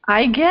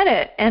 I get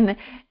it, and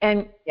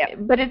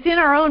but it's in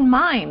our own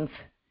minds,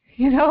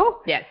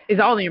 Yes,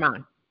 it's all in your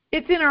mind.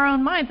 It's in our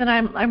own minds, and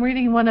I'm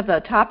reading one of the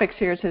topics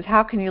here. It says,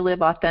 "How can you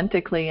live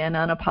authentically and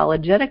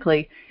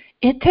unapologetically?"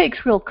 It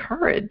takes real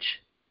courage.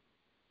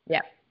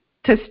 Yeah.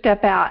 To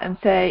step out and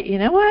say, you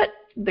know what,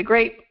 the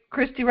great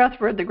Christy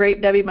Rutherford, the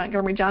great Debbie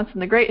Montgomery Johnson,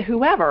 the great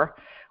whoever.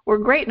 We're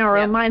great in our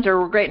own minds, or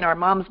we're great in our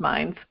mom's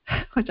minds,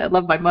 which I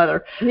love my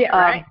mother.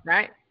 Yeah,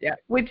 right. Yeah.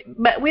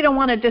 But we don't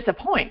want to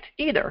disappoint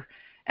either.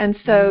 And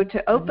so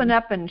to open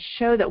up and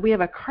show that we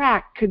have a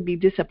crack could be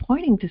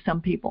disappointing to some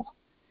people.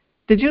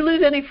 Did you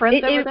lose any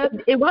friends over that?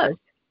 It was.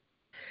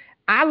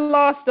 I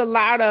lost a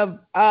lot of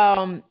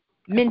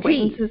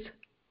mentees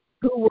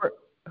who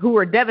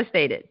were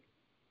devastated.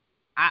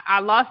 I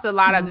lost a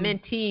lot of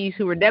mentees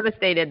who were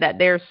devastated that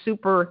their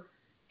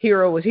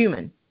superhero was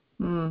human.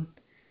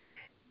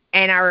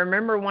 And I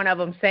remember one of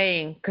them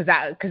saying, because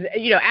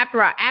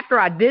after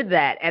I did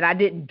that, and I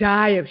didn't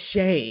die of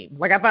shame,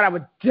 like I thought I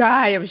would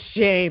die of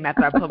shame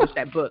after I published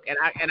that book,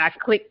 and I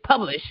clicked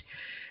publish,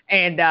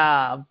 and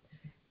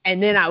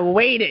then I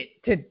waited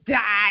to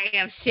die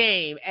of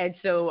shame, and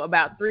so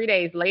about 3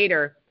 days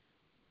later,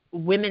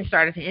 women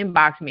started to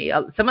inbox me.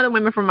 Some of the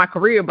women from my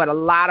career, but a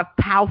lot of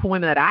powerful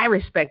women that I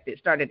respected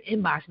started to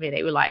inbox me.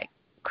 They were like,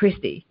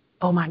 Christy,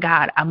 oh my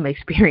God, I'm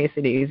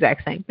experiencing the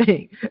exact same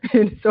thing.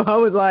 And so I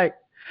was like,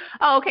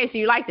 oh, okay, so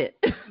you liked it.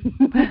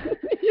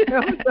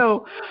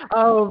 So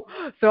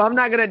I'm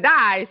not gonna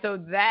die. So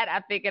that I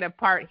think in a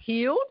part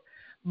healed.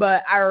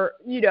 But I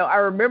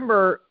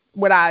remember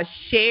when I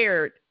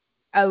shared,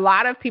 a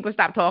lot of people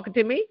stopped talking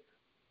to me.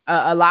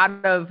 A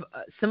lot of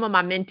some of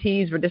my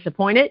mentees were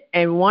disappointed,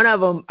 and one of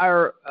them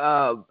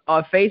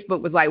on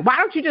Facebook was like, "Why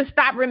don't you just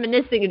stop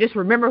reminiscing and just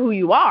remember who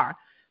you are?"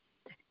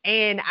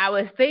 And I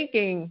was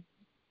thinking,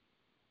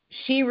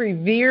 she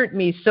revered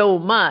me so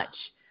much,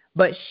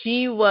 but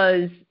she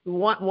was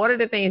one of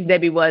the things,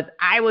 Debbie, was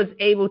I was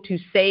able to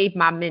save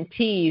my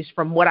mentees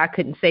from what I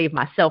couldn't save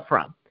myself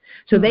from.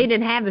 So they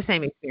didn't have the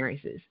same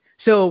experiences.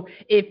 So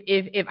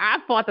if I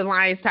fought the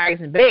lions, tigers,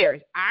 and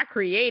bears, I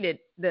created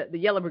the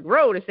yellow brick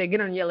road and said,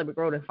 get on the yellow brick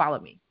road and follow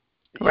me.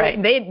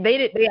 Right.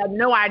 They had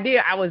no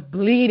idea I was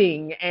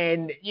bleeding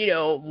and,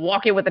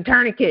 walking with a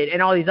tourniquet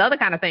and all these other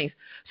kind of things.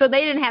 So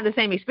they didn't have the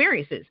same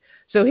experiences.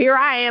 So here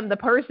I am, the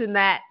person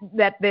that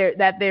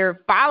they're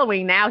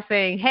following now,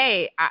 saying,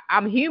 hey,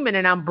 I'm human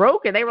and I'm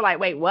broken. They were like,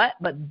 wait, what?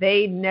 But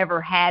they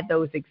never had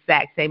those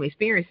exact same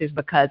experiences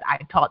because I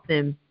taught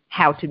them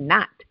how to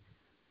not.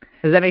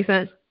 Does that make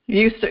sense?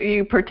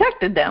 You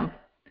protected them.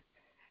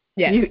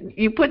 Yeah.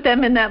 You put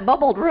them in that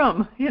bubbled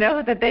room,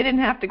 that they didn't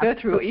have to go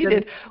through what you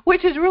did,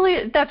 which is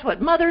really, that's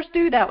what mothers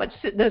do. That's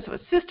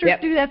what sisters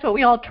do. That's what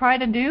we all try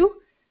to do.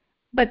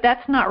 But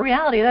that's not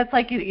reality. That's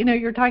like,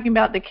 you're talking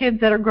about the kids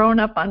that are growing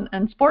up on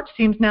sports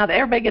teams now that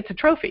everybody gets a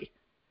trophy.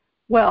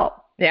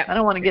 Well, I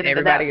don't want to get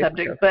into that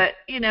subject, but,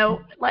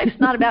 life's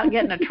not about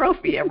getting a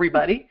trophy,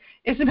 everybody.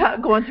 It's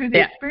about going through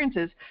the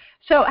experiences.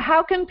 So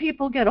how can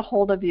people get a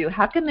hold of you?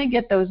 How can they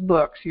get those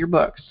books, your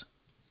books?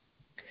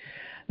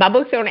 My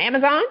books are on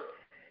Amazon,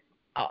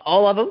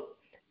 all of them.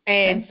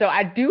 And so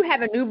I do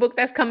have a new book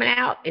that's coming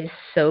out. It's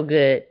so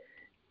good.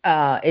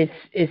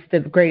 It's the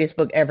greatest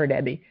book ever,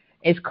 Debbie.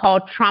 It's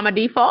called Trauma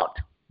Default.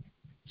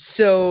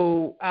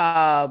 So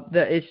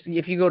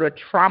if you go to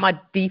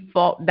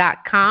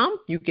traumadefault.com,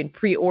 you can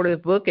pre-order the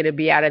book. It'll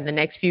be out in the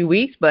next few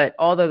weeks. But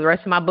all the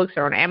rest of my books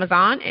are on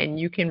Amazon, and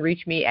you can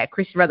reach me at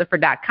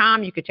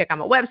ChristyRutherford.com. You can check out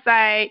my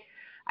website.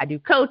 I do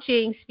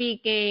coaching,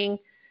 speaking.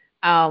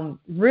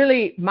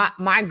 Really,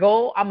 my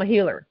goal, I'm a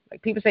healer.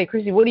 Like people say,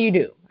 Christy, what do you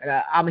do?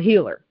 I'm a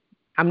healer.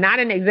 I'm not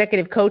an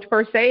executive coach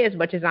per se, as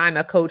much as I'm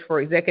a coach for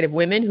executive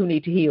women who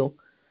need to heal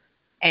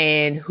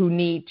and who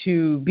need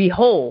to be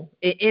whole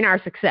in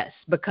our success,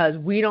 because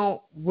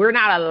we're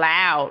not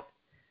allowed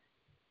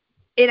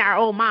in our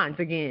own minds,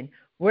 again,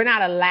 we're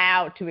not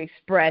allowed to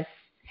express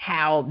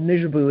how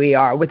miserable we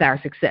are with our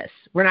success.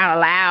 We're not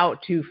allowed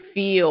to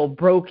feel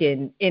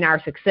broken in our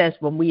success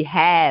when we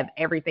have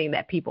everything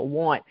that people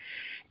want.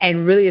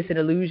 And really, it's an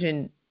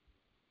illusion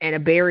and a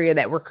barrier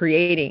that we're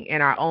creating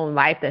in our own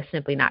life that's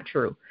simply not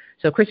true.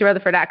 So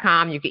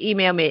ChristyRutherford.com, you can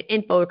email me at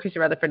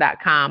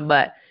info@ChristyRutherford.com.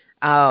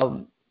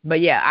 But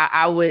yeah,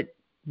 I would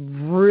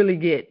really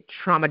get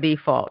Trauma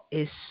Default.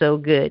 It's so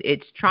good.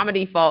 It's Trauma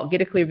Default, get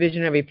a clear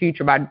vision of your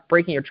future by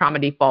breaking your trauma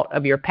default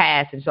of your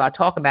past. And so I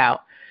talk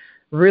about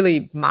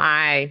really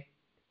my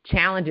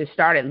challenges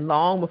started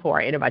long before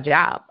I entered my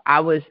job.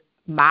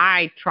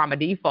 My trauma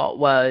default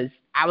was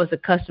I was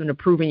accustomed to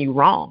proving you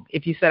wrong.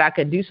 If you said I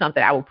could do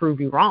something, I would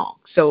prove you wrong.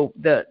 So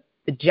the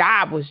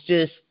job was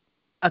just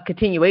a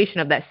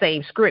continuation of that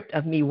same script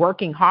of me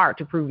working hard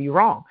to prove you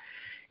wrong.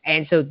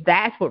 And so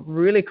that's what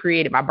really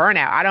created my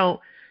burnout. I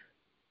don't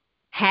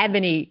have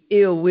any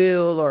ill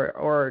will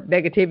or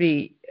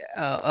negativity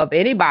of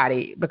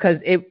anybody, because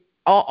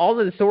all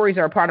of the stories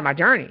are a part of my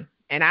journey.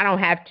 And I don't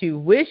have to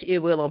wish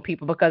ill will on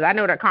people because I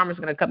know that karma's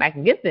going to come back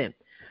and get them.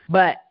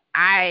 But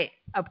I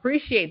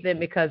appreciate them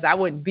because I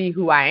wouldn't be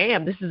who I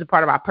am. This is a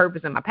part of my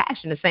purpose and my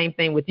passion. The same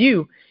thing with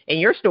you and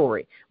your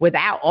story.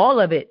 Without all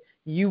of it,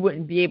 you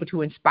wouldn't be able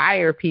to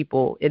inspire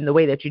people in the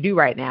way that you do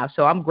right now.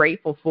 So I'm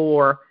grateful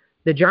for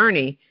the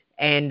journey,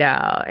 and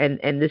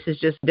this is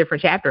just a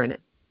different chapter in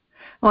it.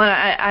 Well,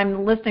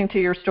 I'm listening to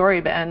your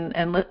story,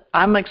 and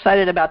I'm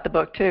excited about the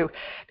book too,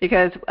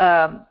 because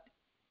I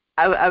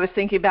was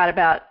thinking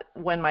about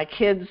when my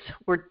kids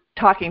were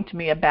talking to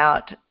me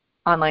about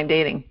online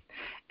dating,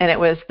 and it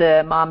was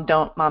the mom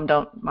don't.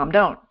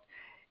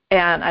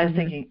 And I was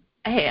thinking,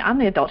 hey, I'm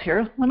the adult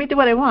here. Let me do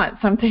what I want.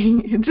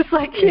 Something just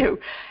like you.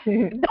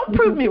 Don't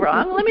prove me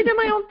wrong. Let me do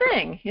my own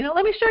thing.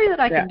 Let me show you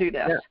that I can do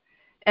this. Yeah.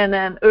 And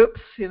then,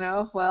 oops,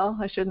 well,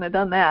 I shouldn't have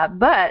done that.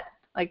 But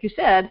like you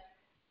said,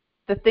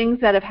 the things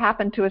that have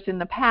happened to us in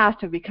the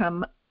past have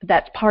become,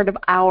 that's part of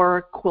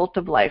our quilt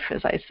of life,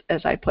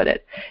 as I put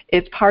it.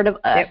 It's part of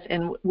us. Yep.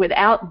 And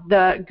without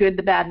the good,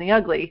 the bad, and the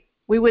ugly,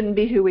 we wouldn't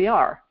be who we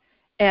are.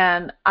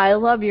 And I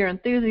love your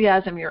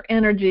enthusiasm, your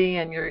energy,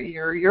 and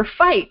your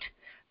fight.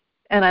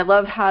 And I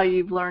love how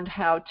you've learned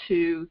how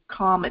to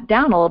calm it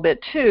down a little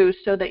bit too,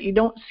 so that you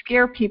don't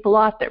scare people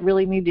off that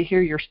really need to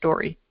hear your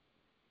story.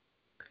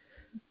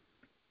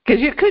 Because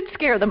you could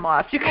scare them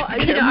off. You could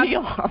scare me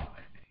off.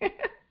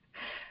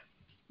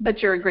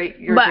 But you're a great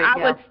but I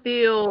gal. would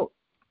still,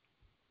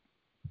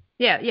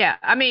 yeah.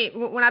 I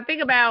mean, when I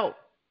think about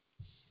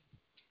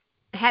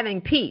having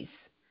peace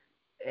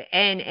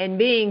and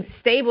being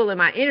stable in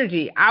my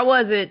energy, I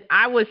was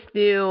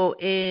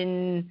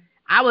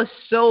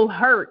so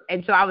hurt,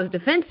 and so I was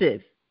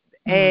defensive,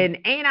 and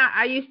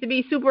I used to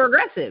be super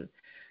aggressive.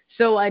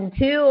 So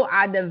until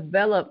I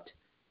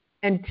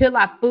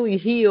fully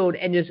healed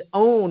and just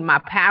owned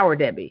my power,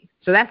 Debbie.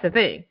 So that's the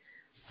thing.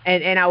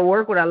 And I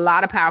work with a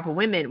lot of powerful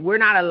women. We're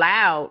not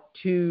allowed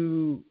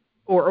to,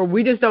 or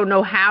we just don't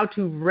know how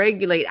to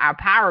regulate our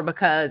power,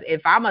 because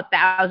if I'm a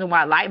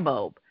 1,000-watt light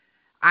bulb,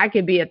 I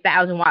could be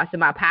 1,000 watts in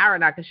my power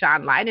and I can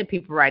shine light at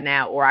people right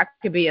now, or I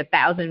could be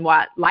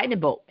 1,000-watt lightning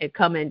bolt and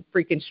come and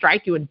freaking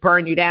strike you and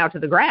burn you down to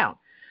the ground.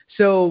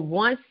 So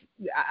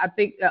I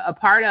think a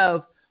part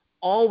of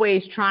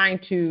always trying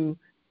to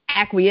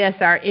acquiesce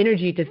our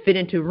energy to fit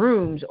into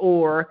rooms,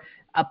 or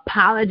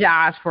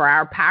apologize for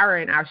our power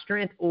and our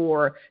strength,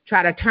 or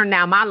try to turn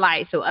down my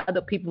light so other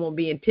people won't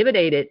be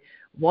intimidated.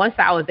 Once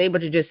I was able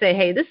to just say,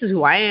 hey, this is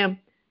who I am.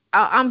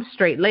 I'm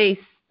straight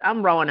laced.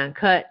 I'm raw and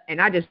uncut,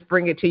 and I just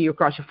bring it to you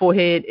across your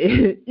forehead,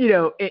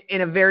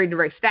 in a very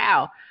direct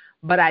style.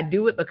 But I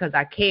do it because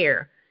I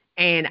care,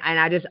 and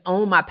I just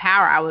own my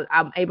power.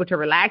 I'm able to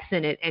relax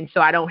in it, and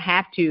so I don't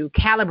have to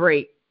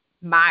calibrate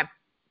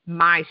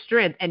my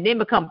strength and then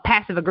become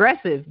passive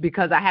aggressive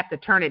because I have to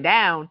turn it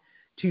down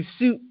to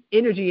suit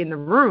energy in the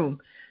room.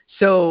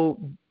 So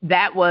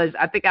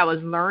I think I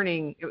was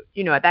learning,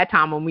 at that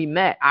time when we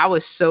met, I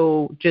was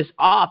so just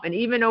off. And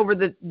even over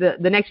the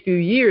next few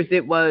years,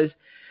 it was,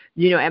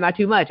 am I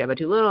too much? Am I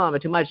too little? Am I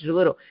too much? Too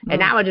little? And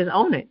now I just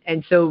own it.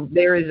 And so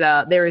there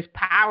is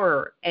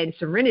power and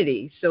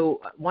serenity.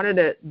 So one of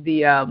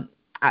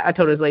I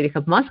told this lady a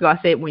couple months ago, I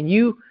said, when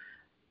you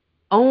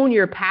own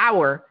your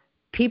power,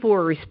 people will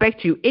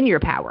respect you in your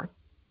power.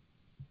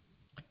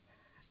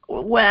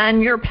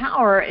 When your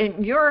power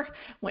and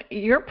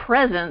your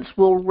presence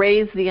will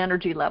raise the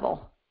energy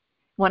level.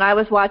 When I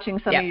was watching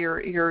some of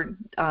your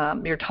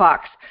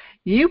talks,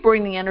 you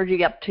bring the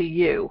energy up to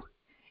you.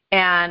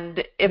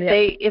 And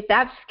if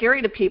that's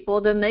scary to people,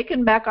 then they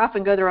can back off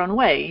and go their own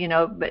way,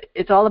 but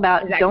it's all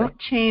about don't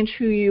change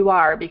who you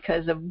are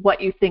because of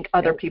what you think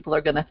other people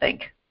are going to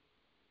think.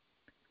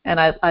 And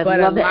I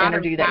love the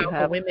energy that you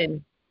have.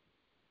 Women.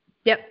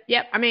 Yep.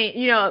 I mean,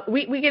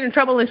 we get in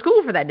trouble in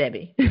school for that,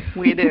 Debbie.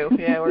 We do.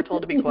 Yeah, we're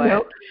told to be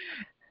quiet.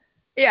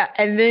 Yeah,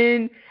 and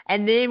then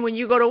when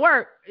you go to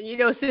work,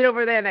 sit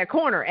over there in that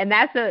corner, and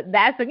that's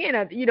again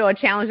a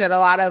challenge that a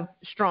lot of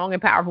strong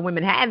and powerful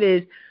women have,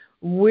 is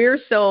we're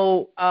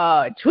so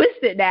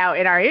twisted now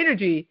in our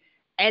energy,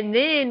 and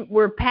then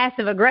we're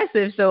passive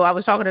aggressive. So I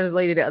was talking to this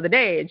lady the other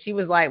day, and she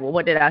was like, "Well,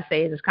 what did I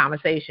say in this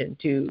conversation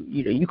to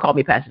you called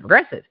me passive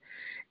aggressive?"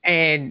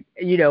 And,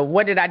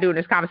 what did I do in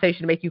this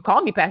conversation to make you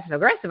call me passive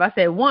aggressive? I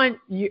said, one,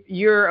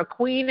 you're a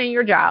queen in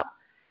your job,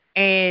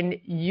 and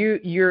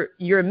you're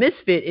a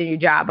misfit in your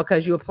job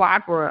because you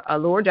applied for a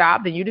lower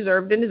job than you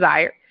deserved and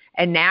desired.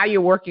 And now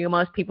you're working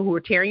amongst people who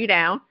are tearing you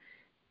down.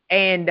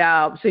 And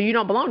so you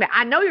don't belong there.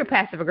 I know you're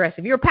passive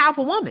aggressive. You're a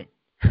powerful woman.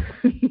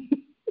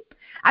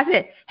 I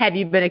said, have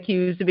you been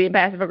accused of being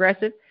passive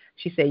aggressive?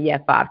 She said, yeah,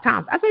 5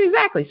 times. I said,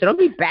 exactly. So don't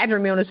be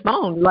badgering me on this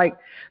phone.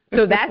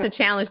 So that's a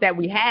challenge that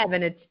we have.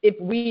 And it's if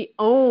we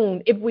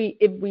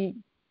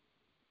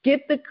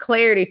get the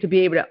clarity to be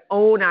able to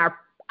own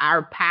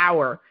our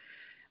power,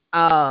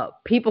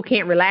 people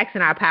can't relax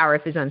in our power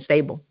if it's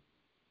unstable.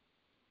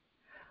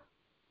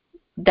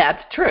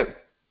 That's true.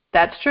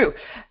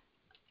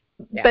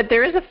 Yeah. But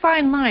there is a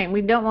fine line.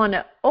 We don't want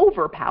to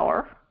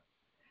overpower,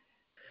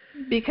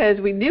 because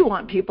we do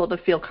want people to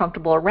feel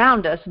comfortable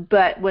around us.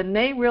 But when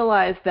they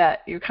realize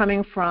that you're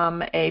coming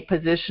from a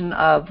position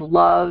of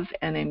love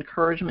and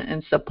encouragement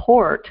and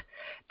support,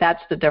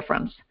 that's the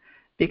difference.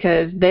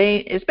 Because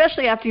they,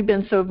 especially after you've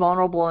been so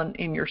vulnerable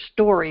in your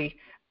story,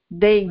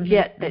 they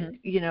get that,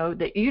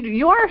 that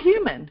you are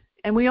human,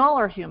 and we all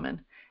are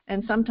human.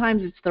 And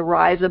sometimes it's the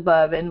rise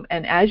above. And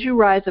as you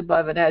rise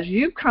above it, as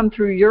you come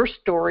through your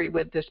story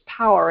with this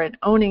power and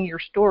owning your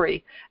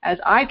story, as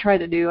I try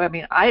to do,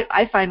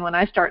 I find when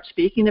I start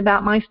speaking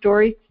about my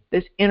story,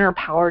 this inner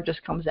power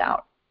just comes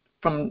out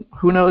from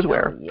who knows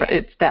where. Yeah.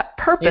 It's that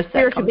purpose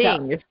that comes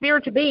out. Your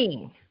spiritual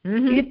being.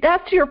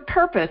 That's your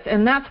purpose,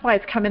 and that's why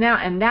it's coming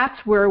out. And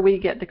that's where we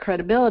get the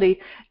credibility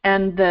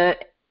and the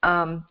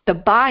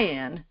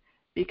buy-in,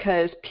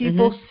 because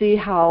people see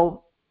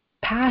how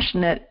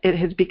passionate it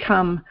has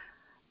become.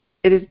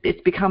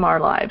 It's become our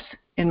lives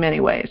in many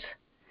ways,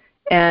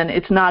 and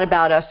it's not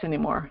about us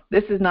anymore.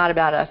 This is not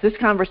about us. This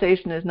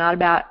conversation is not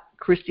about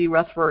Christy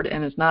Rutherford,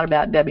 and it's not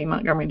about Debbie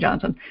Montgomery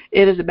Johnson.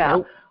 It is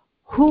about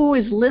who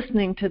is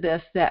listening to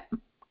this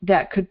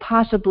that could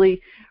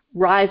possibly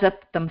rise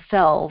up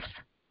themselves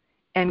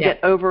and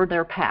get over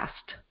their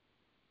past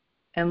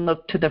and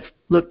look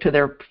to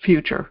their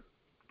future,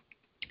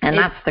 and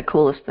that's the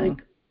coolest thing.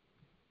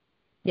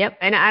 Yep,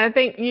 and I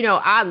think,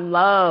 I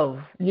love,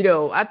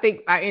 I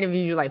think I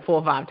interviewed you like 4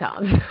 or 5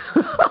 times.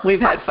 We've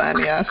had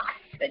fun, yeah.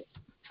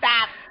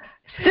 Stop.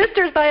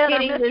 Sisters by other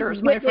Getting misters,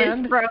 this my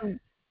witness friend. from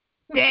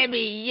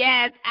Debbie,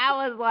 yes.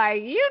 I was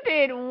like, you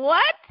did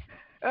what?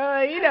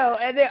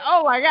 And then,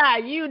 oh my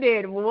God, you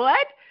did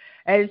what?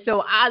 And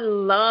so I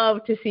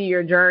love to see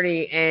your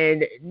journey.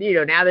 And,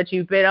 now that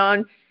you've been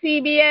on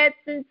CBS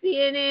and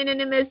CNN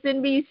and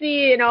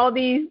MSNBC and all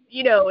these,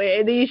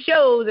 these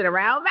shows and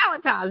around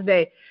Valentine's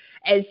Day.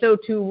 And so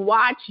to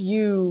watch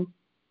you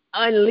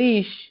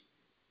unleash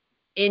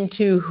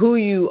into who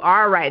you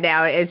are right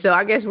now. And so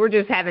I guess we're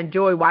just having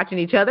joy watching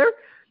each other.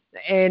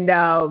 And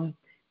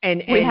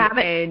we have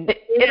it.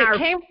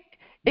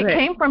 It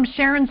came from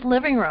Sharon's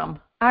living room.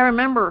 I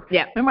remember.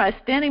 Yeah. Remember, I was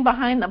standing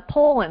behind the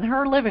pole in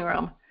her living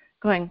room,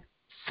 going,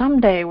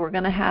 "Someday we're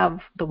going to have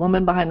the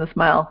woman behind the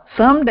smile.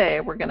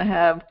 Someday we're going to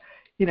have,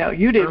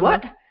 you did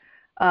what?"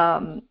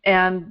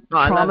 And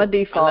Trauma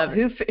Default.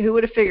 Who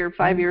would have figured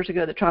 5 years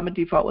ago that Trauma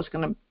Default was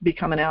going to be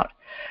coming out?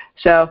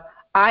 So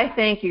I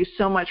thank you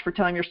so much for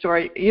telling your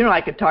story.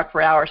 I could talk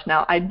for hours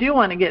now. I do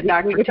want to get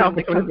Dr. Tim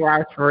to come.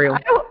 For real.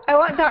 I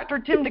want Dr.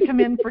 Tim to come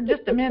in for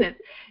just a minute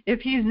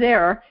if he's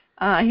there.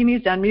 He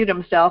needs to unmute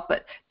himself.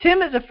 But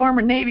Tim is a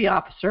former Navy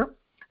officer,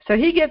 so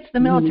he gets the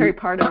military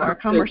part of our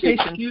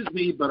conversation. Excuse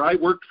me, but I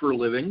worked for a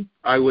living.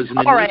 I was an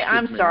All right,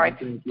 I'm sorry.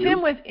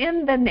 Tim was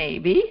in the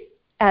Navy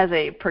as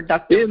a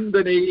productive. In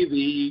the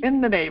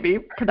Navy,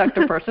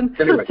 productive person.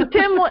 Anyway. So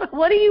Tim,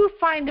 what do you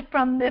find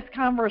from this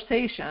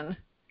conversation?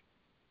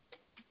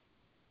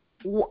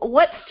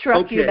 What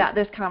struck you about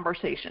this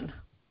conversation?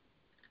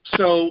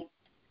 So,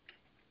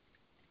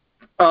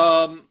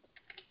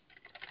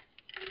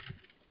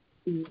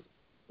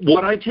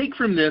 what I take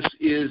from this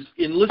is,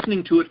 in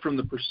listening to it from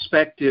the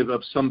perspective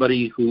of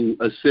somebody who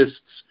assists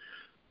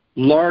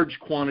large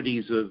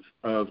quantities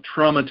of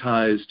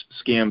traumatized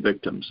scam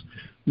victims,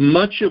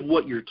 much of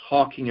what you're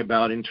talking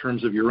about in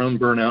terms of your own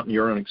burnout and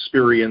your own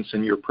experience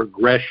and your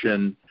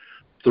progression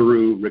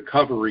through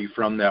recovery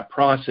from that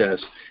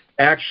process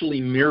actually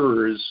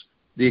mirrors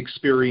the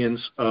experience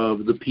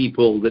of the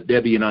people that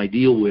Debbie and I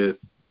deal with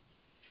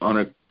on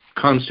a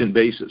constant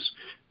basis.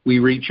 We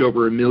reach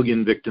over 1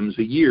 million victims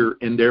a year,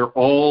 and they're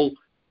all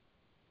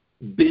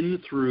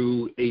been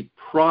through a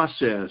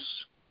process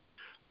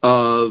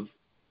of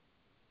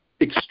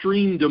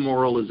extreme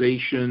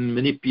demoralization,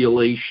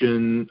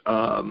 manipulation,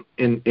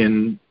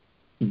 and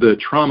the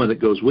trauma that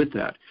goes with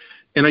that.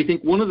 And I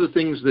think one of the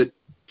things that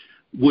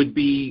would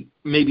be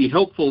maybe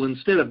helpful,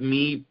 instead of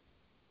me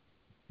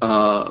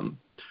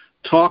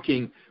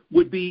talking,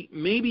 would be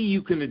maybe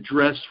you can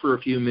address for a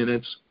few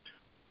minutes,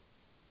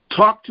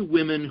 talk to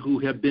women who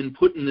have been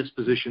put in this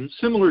position,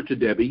 similar to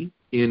Debbie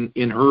in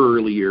her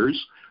early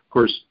years. Of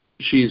course,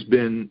 she's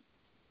been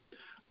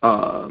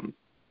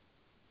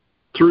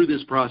through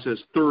this process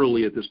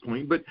thoroughly at this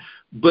point, but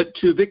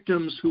to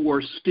victims who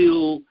are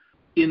still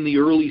in the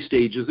early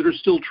stages, that are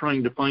still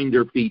trying to find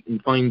their feet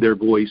and find their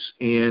voice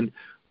and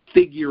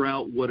figure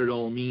out what it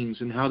all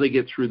means and how they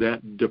get through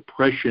that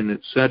depression,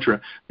 etc.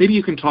 Maybe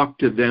you can talk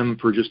to them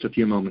for just a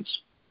few moments.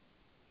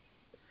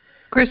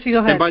 Christy, go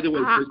ahead. And by the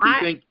way,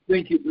 Christy,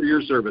 thank you for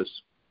your service.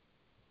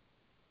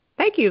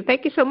 Thank you.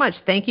 Thank you so much.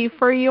 Thank you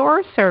for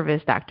your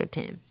service, Dr.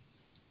 Tim.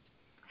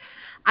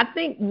 I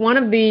think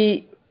when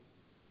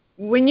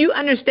you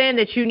understand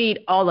that you need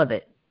all of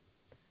it,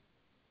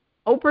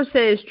 Oprah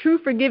says true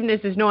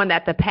forgiveness is knowing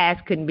that the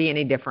past couldn't be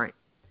any different.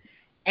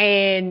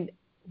 And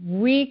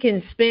we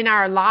can spend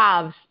our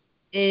lives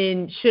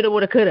in shoulda,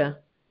 woulda, coulda,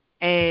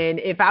 and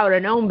if I would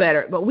have known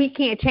better, but we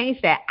can't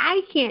change that.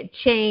 I can't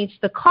change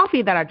the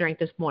coffee that I drank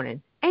this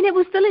morning, and it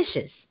was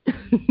delicious.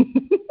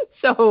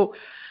 So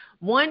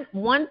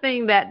one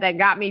thing that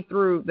got me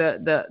through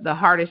the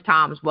hardest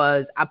times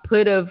was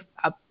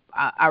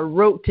I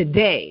wrote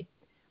today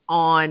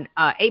on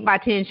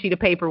 8x10 sheet of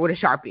paper with a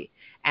Sharpie,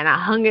 and I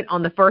hung it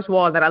on the first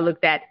wall that I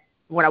looked at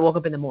when I woke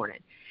up in the morning.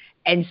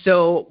 And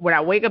so when I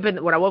woke up in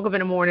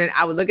the morning,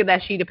 I would look at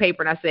that sheet of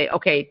paper and I say,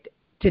 okay,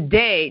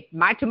 today,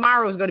 my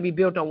tomorrow is going to be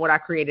built on what I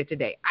created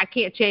today. I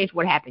can't change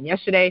what happened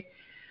yesterday,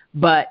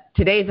 but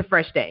today is a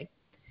fresh day.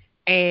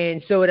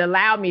 And so it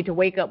allowed me to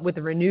wake up with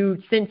a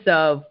renewed sense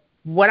of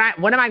what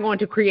am I going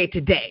to create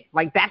today?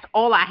 Like, that's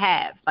all I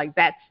have. Like,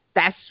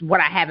 that's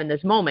what I have in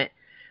this moment.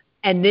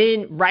 And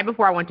then right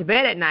before I went to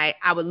bed at night,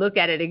 I would look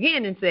at it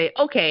again and say,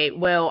 okay,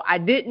 well, I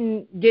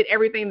didn't get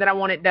everything that I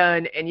wanted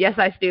done. And yes,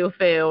 I still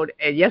failed.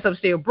 And yes, I'm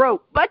still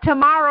broke. But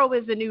tomorrow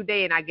is a new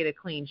day and I get a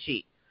clean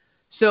sheet.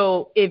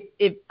 So if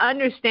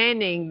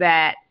understanding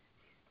that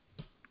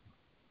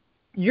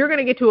you're going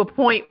to get to a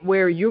point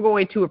where you're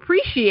going to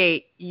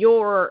appreciate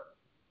your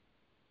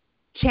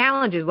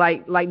challenges,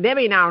 like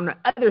Debbie and I on the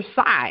other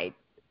side,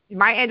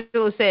 Maya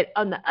Angelou said,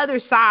 on the other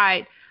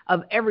side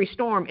of every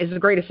storm is the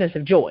greatest sense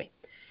of joy.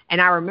 And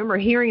I remember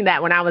hearing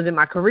that when I was in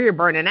my career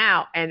burning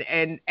out,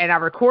 and I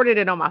recorded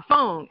it on my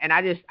phone, and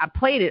I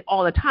played it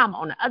all the time.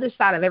 On the other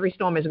side of every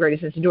storm is the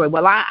greatest sense of joy.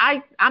 Well,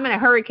 I'm in a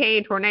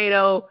hurricane,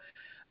 tornado,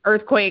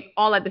 earthquake,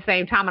 all at the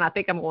same time, and I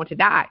think I'm going to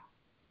die.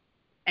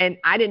 And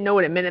I didn't know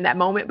what it meant in that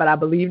moment, but I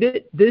believed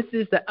it. This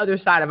is the other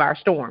side of our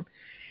storm.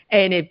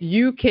 And if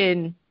you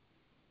can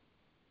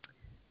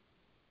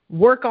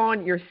work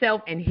on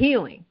yourself and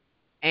healing.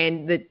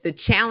 And the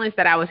challenge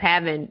that I was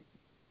having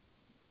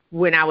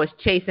when I was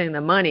chasing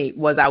the money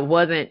was I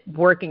wasn't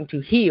working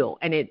to heal.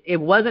 And it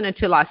wasn't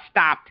until I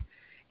stopped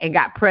and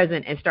got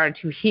present and started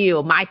to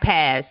heal my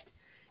past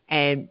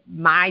and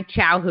my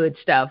childhood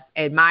stuff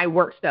and my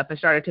work stuff and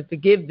started to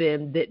forgive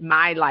them that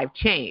my life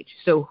changed.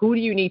 So who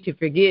do you need to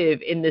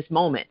forgive in this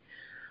moment?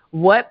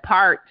 What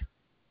part,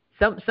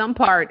 some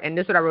part, and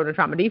this is what I wrote in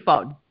Trauma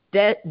Default,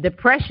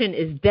 depression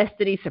is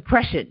destiny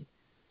suppression.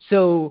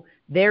 So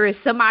there is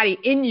somebody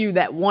in you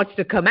that wants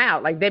to come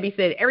out. Like Debbie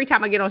said, every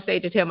time I get on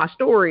stage and tell my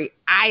story,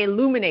 I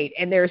illuminate,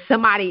 and there's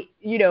somebody,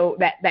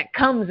 that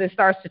comes and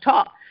starts to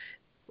talk.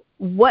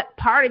 What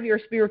part of your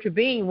spiritual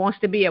being wants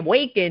to be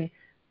awakened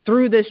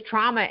through this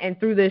trauma and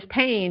through this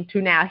pain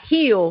to now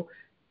heal,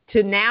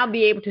 to now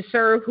be able to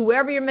serve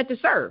whoever you're meant to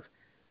serve?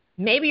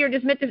 Maybe you're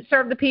just meant to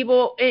serve the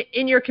people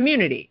in your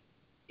community.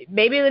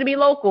 Maybe it'll be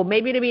local,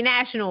 maybe it'll be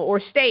national or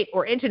state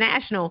or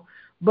international,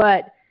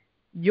 but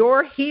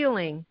your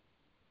healing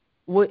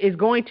is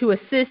going to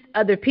assist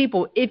other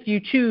people if you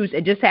choose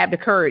and just have the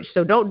courage.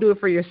 So don't do it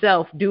for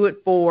yourself. Do it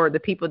for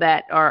the people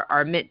that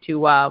are meant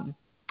to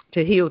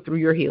heal through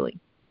your healing.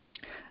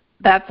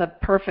 That's a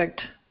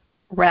perfect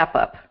wrap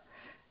up.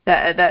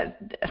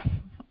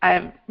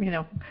 I'm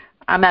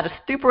at a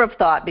stupor of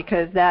thought,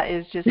 because that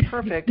is just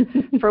perfect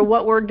for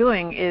what we're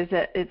doing. Is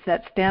that it's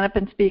that stand up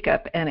and speak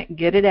up and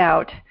get it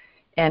out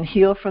and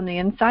heal from the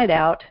inside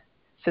out,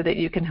 so that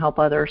you can help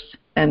others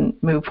and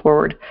move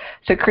forward.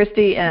 So,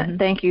 Christy,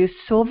 thank you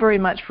so very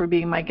much for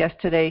being my guest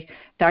today.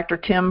 Dr.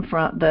 Tim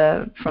from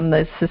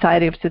the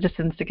Society of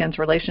Citizens Against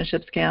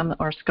Relationship Scam,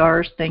 or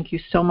SCARS, thank you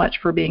so much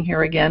for being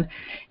here again.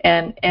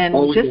 And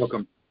always just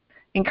welcome.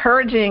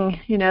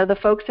 Encouraging, the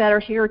folks that are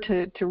here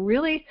to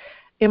really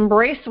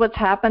embrace what's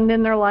happened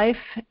in their life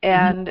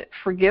and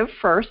forgive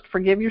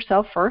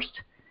yourself first,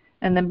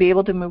 and then be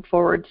able to move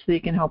forward so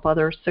you can help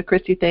others. So,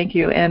 Christy, thank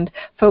you. And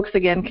folks,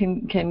 again,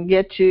 can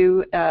get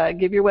you,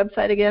 give your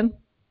website again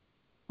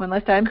one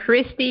last time.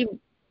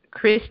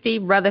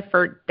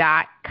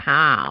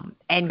 ChristyRutherford.com.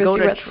 And go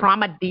to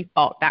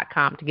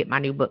traumadefault.com to get my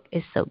new book.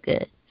 It's so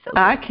good.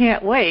 I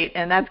can't wait,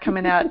 and that's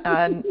coming out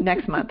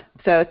next month.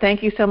 So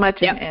thank you so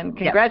much, and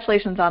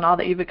congratulations on all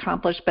that you've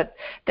accomplished. But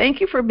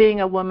thank you for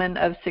being a woman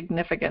of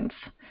significance,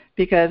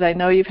 because I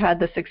know you've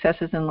had the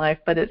successes in life,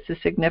 but it's the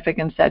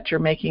significance that you're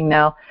making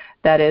now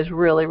that is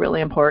really,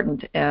 really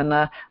important,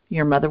 and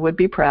your mother would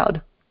be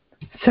proud.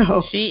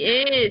 So she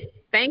is.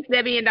 Thanks,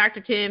 Debbie and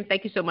Dr. Tim.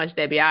 Thank you so much,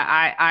 Debbie.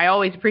 I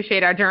always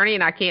appreciate our journey,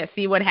 and I can't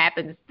see what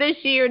happens this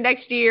year,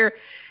 next year,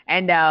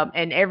 and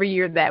every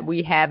year that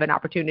we have an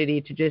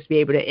opportunity to just be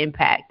able to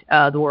impact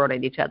the world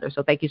and each other.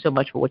 So thank you so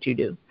much for what you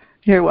do.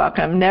 You're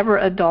welcome. Never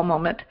a dull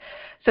moment.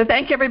 So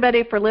thank you,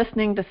 everybody, for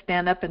listening to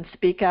Stand Up and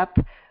Speak Up.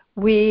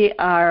 We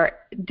are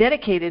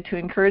dedicated to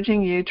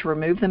encouraging you to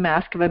remove the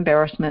mask of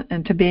embarrassment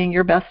and to being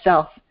your best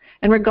self.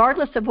 And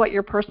regardless of what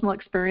your personal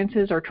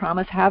experiences or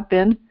traumas have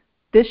been,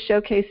 this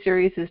showcase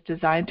series is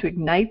designed to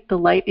ignite the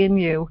light in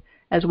you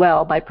as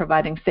well by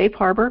providing safe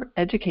harbor,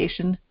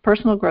 education,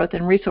 personal growth,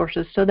 and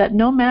resources so that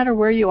no matter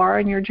where you are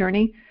in your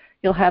journey,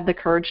 you'll have the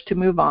courage to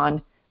move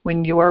on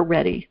when you are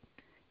ready.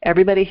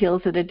 Everybody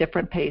heals at a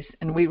different pace,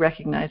 and we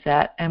recognize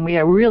that, and we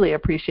really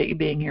appreciate you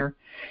being here.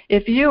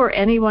 If you or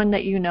anyone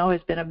that you know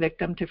has been a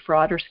victim to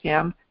fraud or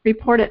scam,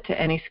 report it to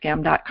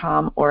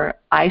Anyscam.com or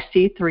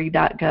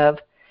IC3.gov.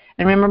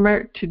 And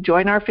remember to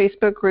join our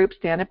Facebook group,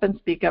 Stand Up and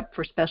Speak Up,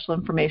 for special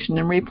information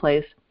and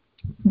replays.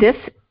 This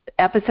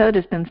episode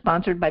has been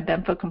sponsored by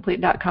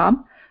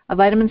BenfoComplete.com, a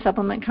vitamin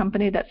supplement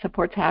company that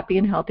supports happy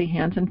and healthy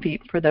hands and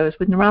feet for those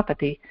with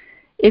neuropathy.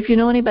 If you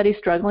know anybody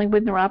struggling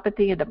with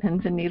neuropathy and the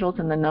pins and needles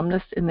and the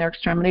numbness in their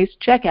extremities,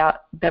 check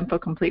out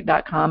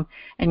BenfoComplete.com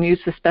and use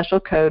the special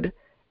code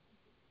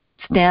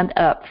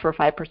STANDUP for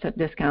 5%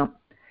 discount.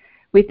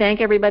 We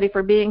thank everybody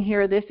for being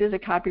here. This is a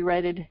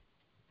copyrighted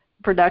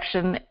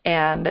production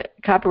and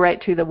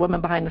copyright to the woman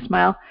behind the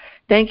smile.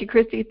 Thank you,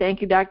 Christy. Thank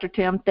you, Dr.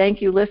 Tim.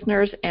 Thank you,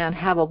 listeners, and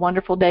have a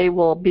wonderful day.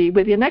 We'll be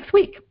with you next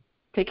week.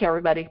 Take care,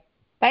 everybody.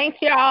 Thanks,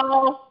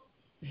 y'all.